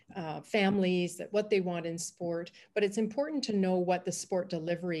from families, that what they want in sport, but it's important to know what the sport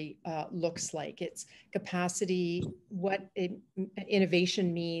delivery looks like. It's capacity, what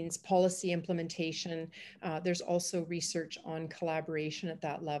innovation means, policy implementation. There's also research on collaboration at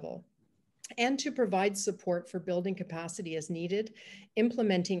that level. And to provide support for building capacity as needed,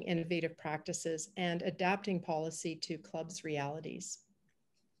 implementing innovative practices, and adapting policy to clubs' realities.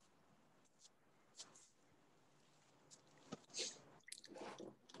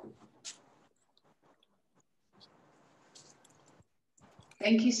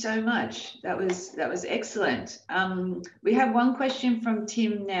 Thank you so much. That was excellent. We have one question from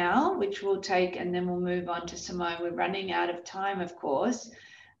Tim now, which we'll take, and then we'll move on to Simone. We're running out of time, of course.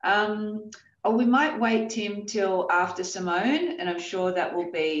 Oh, we might wait, Tim, till after Simone, and I'm sure that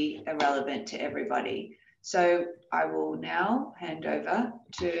will be irrelevant to everybody. So I will now hand over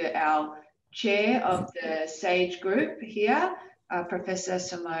to our chair of the SAGE group here, Professor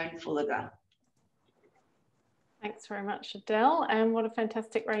Simone Fullagar. Thanks very much, Adele, and what a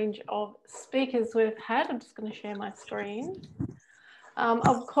fantastic range of speakers we've had. I'm just going to share my screen.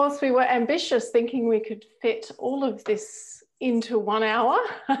 Of course, we were ambitious, thinking we could fit all of this into 1 hour.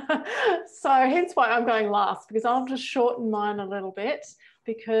 So hence why I'm going last, because I'll just shorten mine a little bit,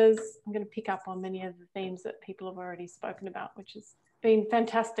 because I'm going to pick up on many of the themes that people have already spoken about, which has been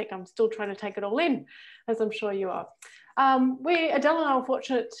fantastic. I'm still trying to take it all in, as I'm sure you are. Adele and I were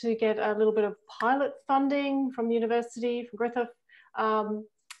fortunate to get a little bit of pilot funding from the university, from Griffith,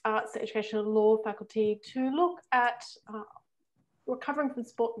 Arts, Education and Law faculty, to look at recovering from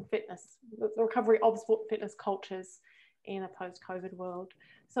sport and fitness, the recovery of sport and fitness cultures in a post-COVID world.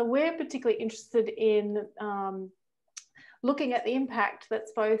 So we're particularly interested in looking at the impact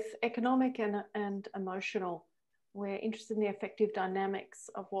that's both economic and emotional. We're interested in the effective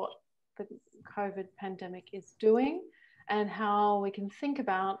dynamics of what the COVID pandemic is doing and how we can think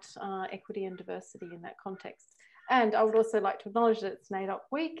about equity and diversity in that context. And I would also like to acknowledge that it's NAIDOC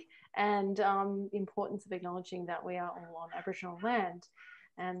week, and the importance of acknowledging that we are all on Aboriginal land.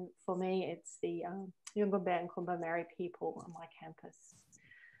 And for me, it's the Yungumbeh and Kumba people on my campus.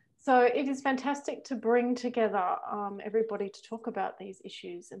 So it is fantastic to bring together everybody to talk about these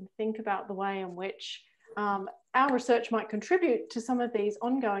issues and think about the way in which our research might contribute to some of these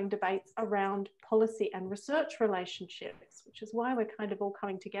ongoing debates around policy and research relationships, which is why we're kind of all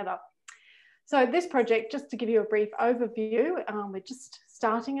coming together. So this project, just to give you a brief overview, we're just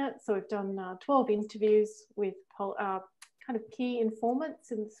starting it. So we've done 12 interviews with kind of key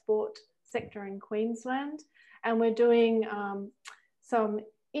informants in the sport sector in Queensland. And we're doing some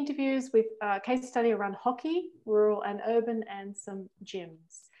interviews with a case study around hockey, rural and urban, and some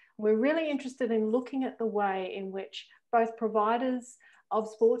gyms. We're really interested in looking at the way in which both providers of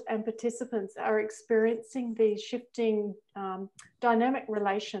sport and participants are experiencing these shifting dynamic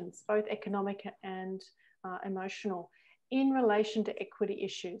relations, both economic and emotional, in relation to equity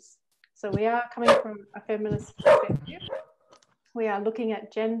issues. So we are coming from a feminist perspective. We are looking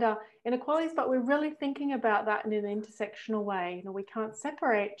at gender inequalities, but we're really thinking about that in an intersectional way. You know, we can't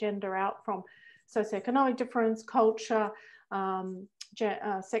separate gender out from socioeconomic difference, culture,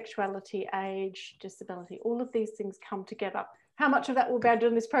 sexuality, age, disability. All of these things come together. How much of that we'll be able to do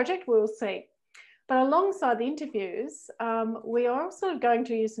in this project, we'll see. But alongside the interviews, we are also going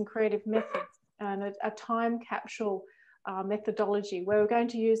to use some creative methods and a time capsule methodology, where we're going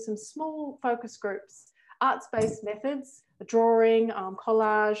to use some small focus groups, arts-based methods, drawing,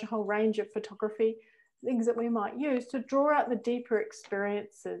 collage, a whole range of photography, things that we might use to draw out the deeper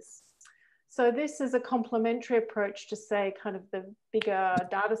experiences. So this is a complementary approach to, say, kind of the bigger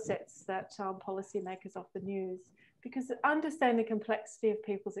data sets that policymakers often use, because understanding the complexity of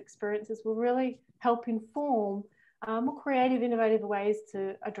people's experiences will really help inform more creative, innovative ways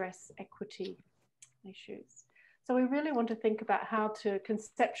to address equity issues. So we really want to think about how to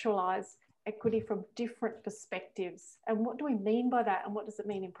conceptualize equity from different perspectives. And what do we mean by that? And what does it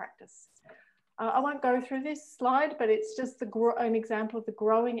mean in practice? I won't go through this slide, but it's just an example of the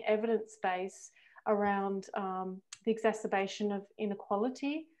growing evidence base around the exacerbation of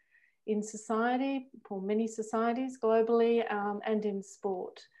inequality in society, for many societies globally, and in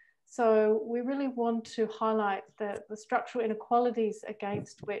sport. So we really want to highlight the structural inequalities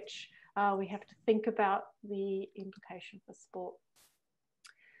against which we have to think about the implication for sport.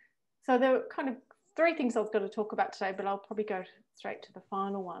 So there are kind of three things I was going to talk about today, but I'll probably go straight to the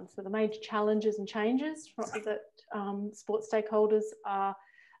final one. So the major challenges and changes that sport stakeholders are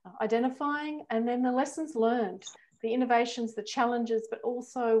identifying, and then the lessons learned the innovations, the challenges, but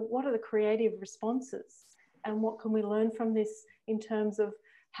also what are the creative responses and what can we learn from this in terms of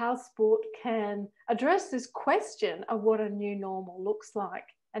how sport can address this question of what a new normal looks like,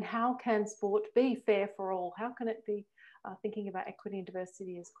 and how can sport be fair for all? How can it be thinking about equity and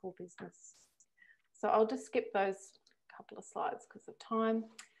diversity as core business? So I'll just skip those couple of slides because of time.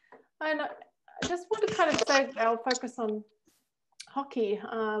 And I just want to kind of say our focus on hockey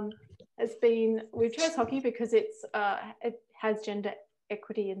has been, we chose hockey because it has gender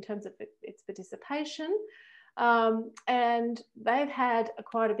equity in terms of its participation. And they've had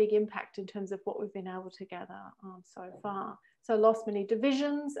quite a big impact in terms of what we've been able to gather so far. So lost many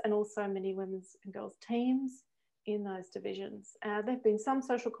divisions and also many women's and girls teams in those divisions. There have been some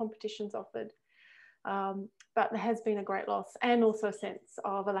social competitions offered, but there has been a great loss and also a sense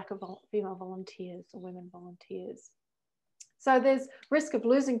of a lack of female volunteers or women volunteers. So there's risk of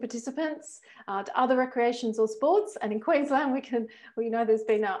losing participants to other recreations or sports. And in Queensland, we know there's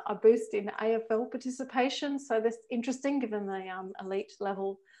been a boost in AFL participation. So that's interesting given the elite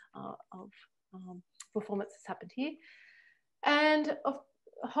level of performance that's happened here. And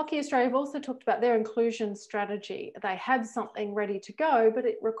Hockey Australia have also talked about their inclusion strategy. They have something ready to go, but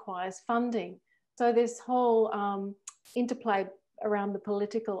it requires funding. So this whole interplay around the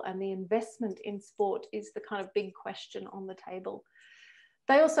political and the investment in sport is the kind of big question on the table.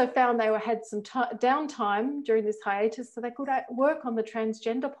 They also found they had some downtime during this hiatus, so they could work on the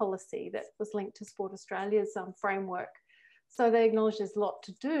transgender policy that was linked to Sport Australia's framework. So they acknowledge there's a lot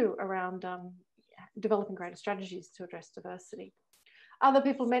to do around developing greater strategies to address diversity. Other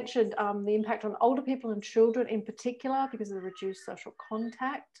people mentioned the impact on older people and children in particular because of the reduced social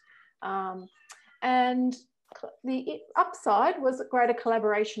contact. And the upside was greater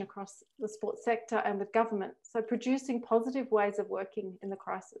collaboration across the sports sector and with government, so producing positive ways of working in the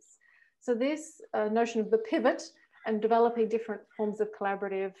crisis. So this notion of the pivot and developing different forms of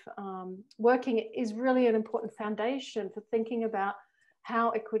collaborative working is really an important foundation for thinking about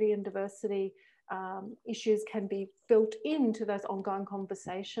how equity and diversity issues can be built into those ongoing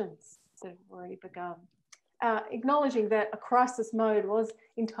conversations that have already begun. Acknowledging that a crisis mode was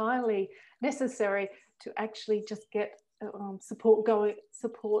entirely necessary to actually just get support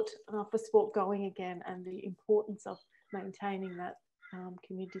for sport going again, and the importance of maintaining that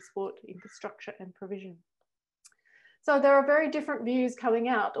community sport infrastructure and provision. So there are very different views coming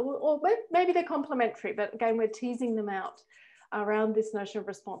out, or maybe they're complementary, but again, we're teasing them out around this notion of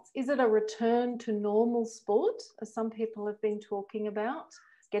response. Is it a return to normal sport, as some people have been talking about,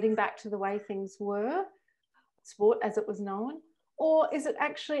 getting back to the way things were, sport as it was known? Or is it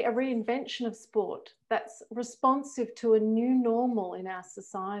actually a reinvention of sport that's responsive to a new normal in our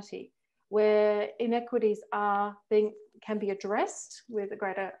society, where inequities can be addressed with a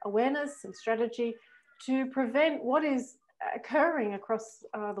greater awareness and strategy to prevent what is occurring across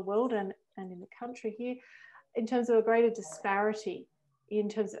the world and in the country here in terms of a greater disparity in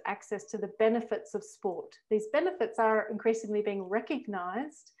terms of access to the benefits of sport. These benefits are increasingly being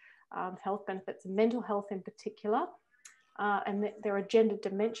recognised, health benefits, mental health in particular, and there are gender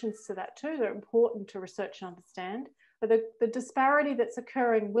dimensions to that too. They're important to research and understand. But the disparity that's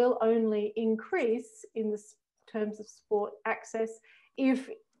occurring will only increase in the terms of sport access if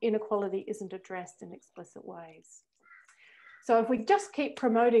inequality isn't addressed in explicit ways. So if we just keep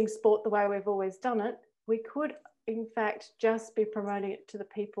promoting sport the way we've always done it, we could in fact just be promoting it to the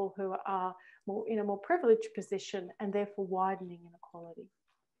people who are in a more privileged position and therefore widening inequality.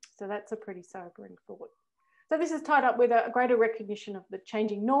 So that's a pretty sobering thought. So this is tied up with a greater recognition of the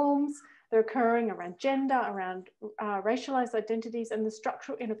changing norms that are occurring around gender, around racialized identities and the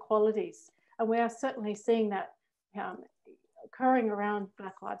structural inequalities. And we are certainly seeing that occurring around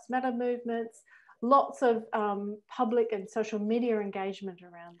Black Lives Matter movements, lots of public and social media engagement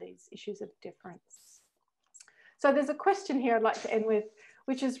around these issues of difference. So there's a question here I'd like to end with,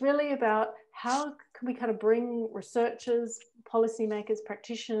 which is really about how can we kind of bring researchers, policymakers,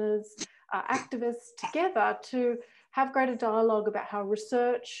 practitioners, activists together to have greater dialogue about how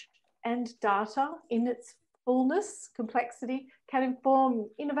research and data in its fullness, complexity, can inform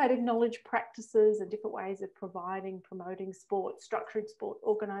innovative knowledge practices and different ways of promoting sport, structuring sport,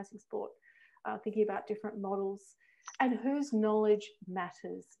 organising sport, thinking about different models, and whose knowledge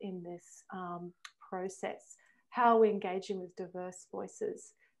matters in this process. How are we engaging with diverse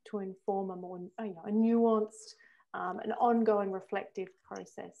voices to inform a more a nuanced and ongoing reflective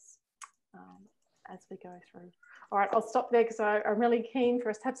process as we go through. All right, I'll stop there because I'm really keen for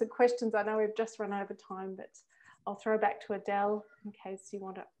us to have some questions. I know we've just run over time, but I'll throw back to Adele in case you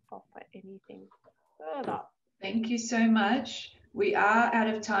want to offer anything further. Thank you so much. We are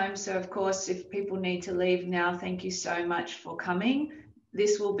out of time. So of course, if people need to leave now, thank you so much for coming.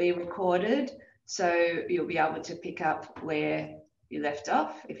 This will be recorded, so you'll be able to pick up where you left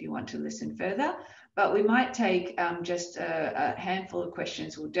off if you want to listen further. But we might take just a handful of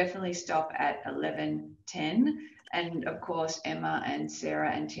questions. We'll definitely stop at 11:10. And of course, Emma and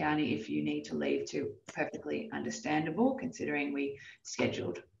Sarah and Tiani, if you need to leave too, perfectly understandable, considering we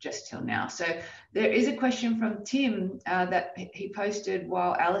scheduled just till now. So there is a question from Tim that he posted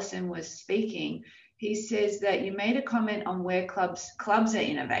while Alison was speaking. He says that you made a comment on where clubs are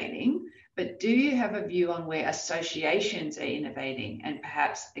innovating, but do you have a view on where associations are innovating and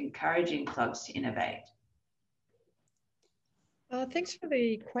perhaps encouraging clubs to innovate? Thanks for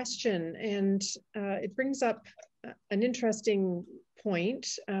the question. And it brings up an interesting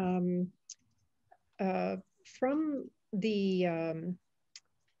point. From the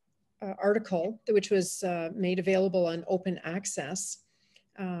article, which was made available on open access,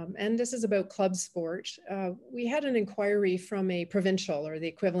 and this is about club sport, we had an inquiry from a provincial, or the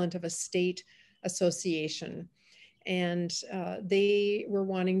equivalent of a state association. And they were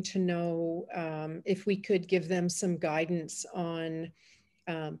wanting to know if we could give them some guidance on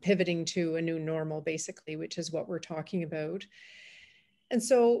pivoting to a new normal, basically, which is what we're talking about. And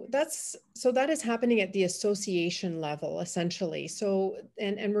so that is happening at the association level, essentially. So,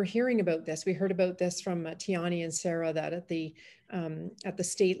 and we're hearing about this. We heard about this from Tiani and Sarah, that at the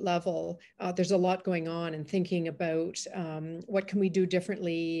state level, there's a lot going on and thinking about what can we do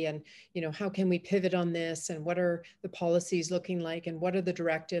differently, and how can we pivot on this, and what are the policies looking like, and what are the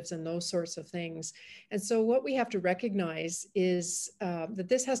directives, and those sorts of things. And so what we have to recognize is that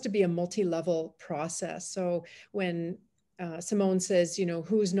this has to be a multi-level process. So when Simone says,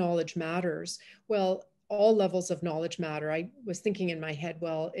 whose knowledge matters? Well, all levels of knowledge matter. I was thinking in my head,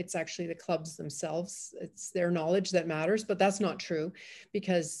 well, it's actually the clubs themselves. It's their knowledge that matters, but that's not true,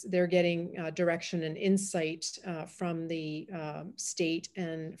 because they're getting direction and insight from the state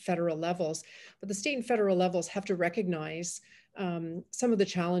and federal levels. But the state and federal levels have to recognize some of the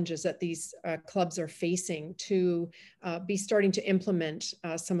challenges that these clubs are facing to be starting to implement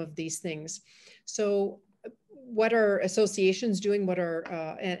some of these things. So what are associations doing? What are,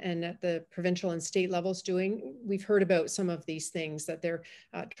 and at the provincial and state levels doing? We've heard about some of these things, that they're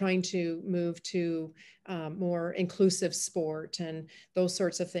trying to move to more inclusive sport and those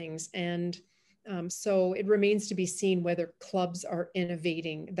sorts of things. And so it remains to be seen whether clubs are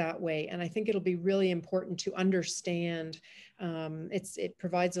innovating that way. And I think it'll be really important to understand. It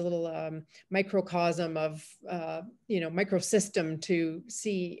provides a little microcosm of, microsystem to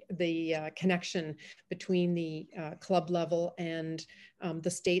see the connection between the club level and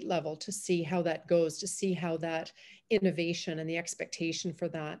the state level, to see how that goes, to see how that innovation and the expectation for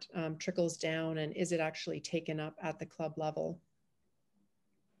that trickles down, and is it actually taken up at the club level.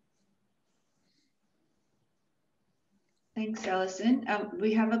 Thanks, Alison.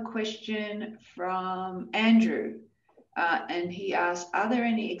 We have a question from Andrew, and he asks, are there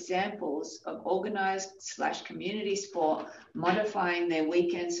any examples of organised/community sport modifying their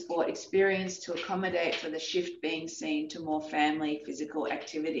weekend sport experience to accommodate for the shift being seen to more family physical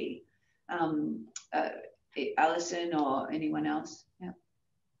activity? Alison or anyone else? Yeah.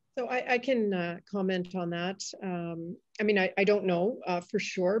 So I can comment on that. I mean, I don't know for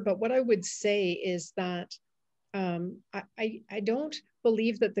sure, but what I would say is that I don't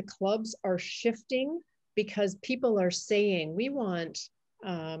believe that the clubs are shifting because people are saying we want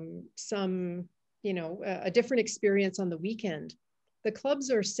some, a different experience on the weekend. The clubs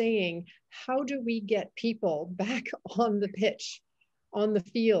are saying, how do we get people back on the pitch, on the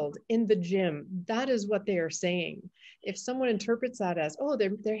field, in the gym? That is what they are saying. If someone interprets that as, oh,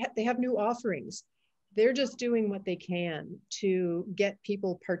 they have new offerings, they're just doing what they can to get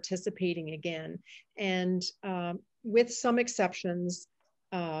people participating again. And with some exceptions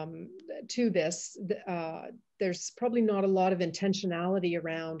to this, there's probably not a lot of intentionality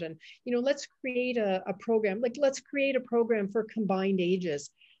around. And, let's create a program, let's create a program for combined ages.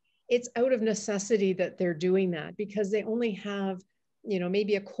 It's out of necessity that they're doing that, because they only have,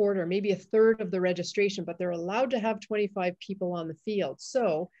 maybe a quarter, maybe a third of the registration, but they're allowed to have 25 people on the field.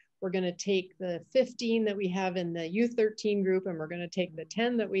 So we're going to take the 15 that we have in the U13 group, and we're going to take the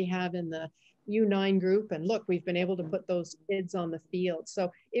 10 that we have in the U9 group. And look, we've been able to put those kids on the field.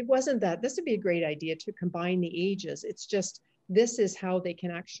 So it wasn't that this would be a great idea to combine the ages. It's just, this is how they can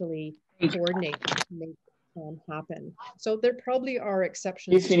actually coordinate to make it happen. So there probably are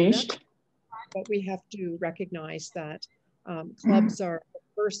exceptions. You finished? To that, but we have to recognize that clubs are, the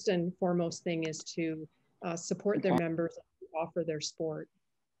first and foremost thing is to support their members and offer their sport.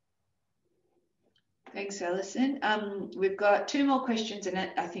 Thanks, Alison. We've got 2 more questions, and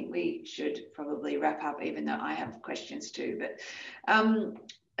I think we should probably wrap up, even though I have questions too. But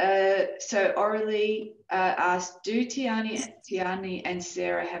so Aurelie asked, do Tiani and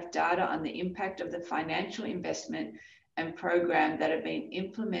Sarah have data on the impact of the financial investment and program that have been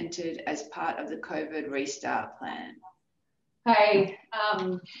implemented as part of the COVID restart plan? Hey,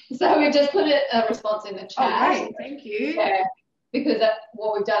 so we've just put a response in the chat. Oh, great, thank you. Yeah, because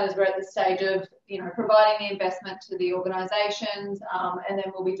what we've done is we're at the stage of, providing the investment to the organisations, and then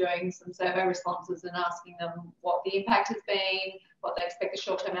we'll be doing some survey responses and asking them what the impact has been, what they expect the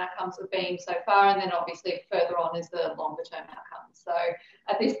short-term outcomes have been so far, and then obviously further on is the longer-term outcomes. So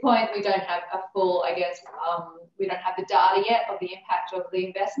at this point, we don't have a full, we don't have the data yet of the impact of the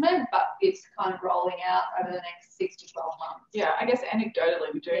investment, but it's kind of rolling out over the next 6 to 12 months. Yeah, I guess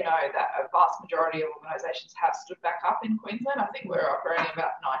anecdotally, we do know that a vast majority of organisations have stood back up in Queensland. I think we're operating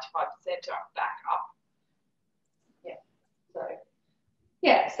about 95% are back up.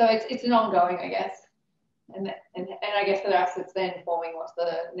 Yeah, so it's an ongoing, I guess. And I guess for us, it's then forming what's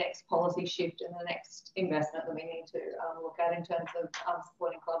the next policy shift and the next investment that we need to look at in terms of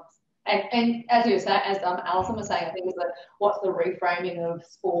supporting clubs. And as you were saying, as Alison was saying, I think is that what's the reframing of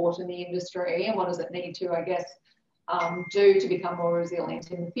sport and the industry, and what does it need to, I guess, do to become more resilient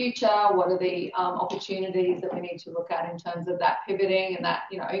in the future? What are the opportunities that we need to look at in terms of that pivoting and that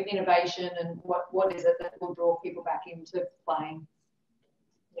innovation, and what is it that will draw people back into playing?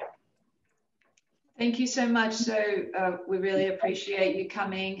 Thank you so much. So we really appreciate you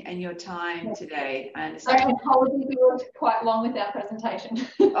coming and your time today. And apologies, we were quite long with our presentation.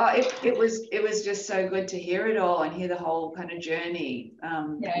 It was just so good to hear it all and hear the whole kind of journey.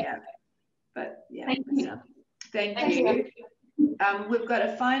 But yeah. Thank you. Thank you. We've got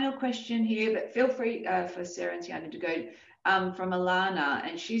a final question here, but feel free for Sarah and Tiana to go, from Alana,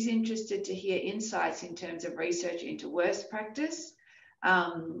 and she's interested to hear insights in terms of research into worst practice.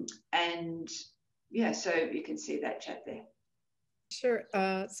 And yeah, so you can see that chat there. Sure.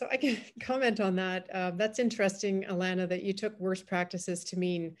 So I can comment on that. That's interesting, Alana, that you took worst practices to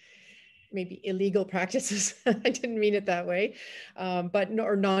mean maybe illegal practices. I didn't mean it that way,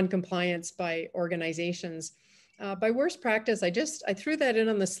 or non-compliance by organizations. By worst practice, I threw that in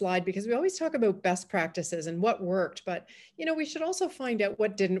on the slide because we always talk about best practices and what worked, but we should also find out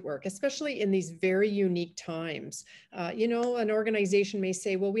what didn't work, especially in these very unique times. An organization may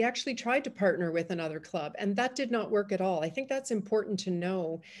say, well, we actually tried to partner with another club and that did not work at all. I think that's important to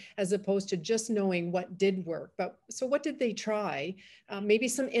know, as opposed to just knowing what did work. But so what did they try? Maybe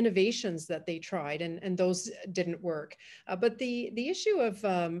some innovations that they tried and those didn't work. But the issue of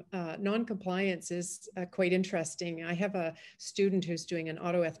non-compliance is quite interesting. I have a student who's doing an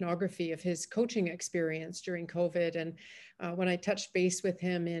autoethnography of his coaching experience during COVID. And when I touched base with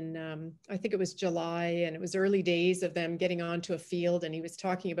him in, I think it was July, and it was early days of them getting onto a field, and he was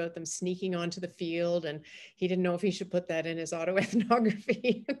talking about them sneaking onto the field, and he didn't know if he should put that in his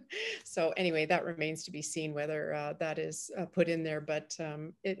autoethnography. So anyway, that remains to be seen whether that is put in there, but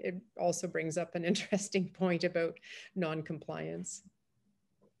it also brings up an interesting point about non-compliance.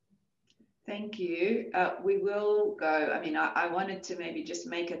 Thank you. We will go. I mean, I wanted to maybe just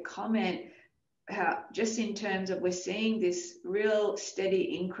make a comment, just in terms of we're seeing this real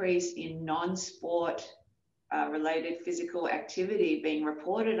steady increase in non-sport related physical activity being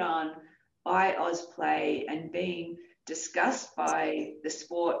reported on by Ausplay and being discussed by the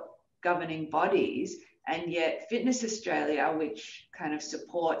sport governing bodies. And yet Fitness Australia, which kind of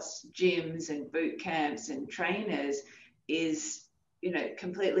supports gyms and boot camps and trainers, is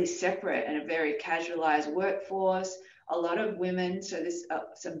completely separate and a very casualized workforce, a lot of women. So there's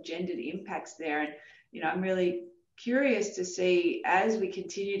some gendered impacts there. And, I'm really curious to see, as we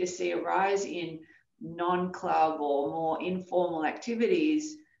continue to see a rise in non-club or more informal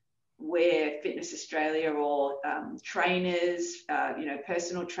activities, where Fitness Australia or trainers,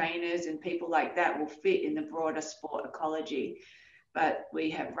 personal trainers and people like that will fit in the broader sport ecology. But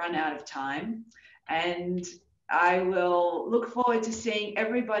we have run out of time, and I will look forward to seeing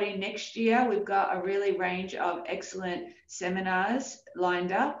everybody next year. We've got a really range of excellent seminars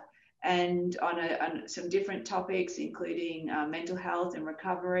lined up, and on some different topics, including mental health and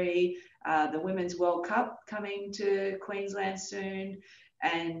recovery, the Women's World Cup coming to Queensland soon,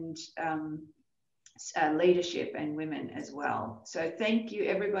 and leadership and women as well. So thank you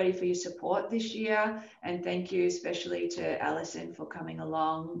everybody for your support this year, and thank you especially to Alison for coming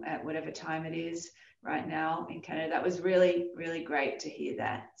along at whatever time it is right now in Canada. That was really, really great to hear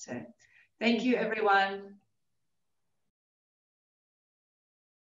that. So thank you everyone.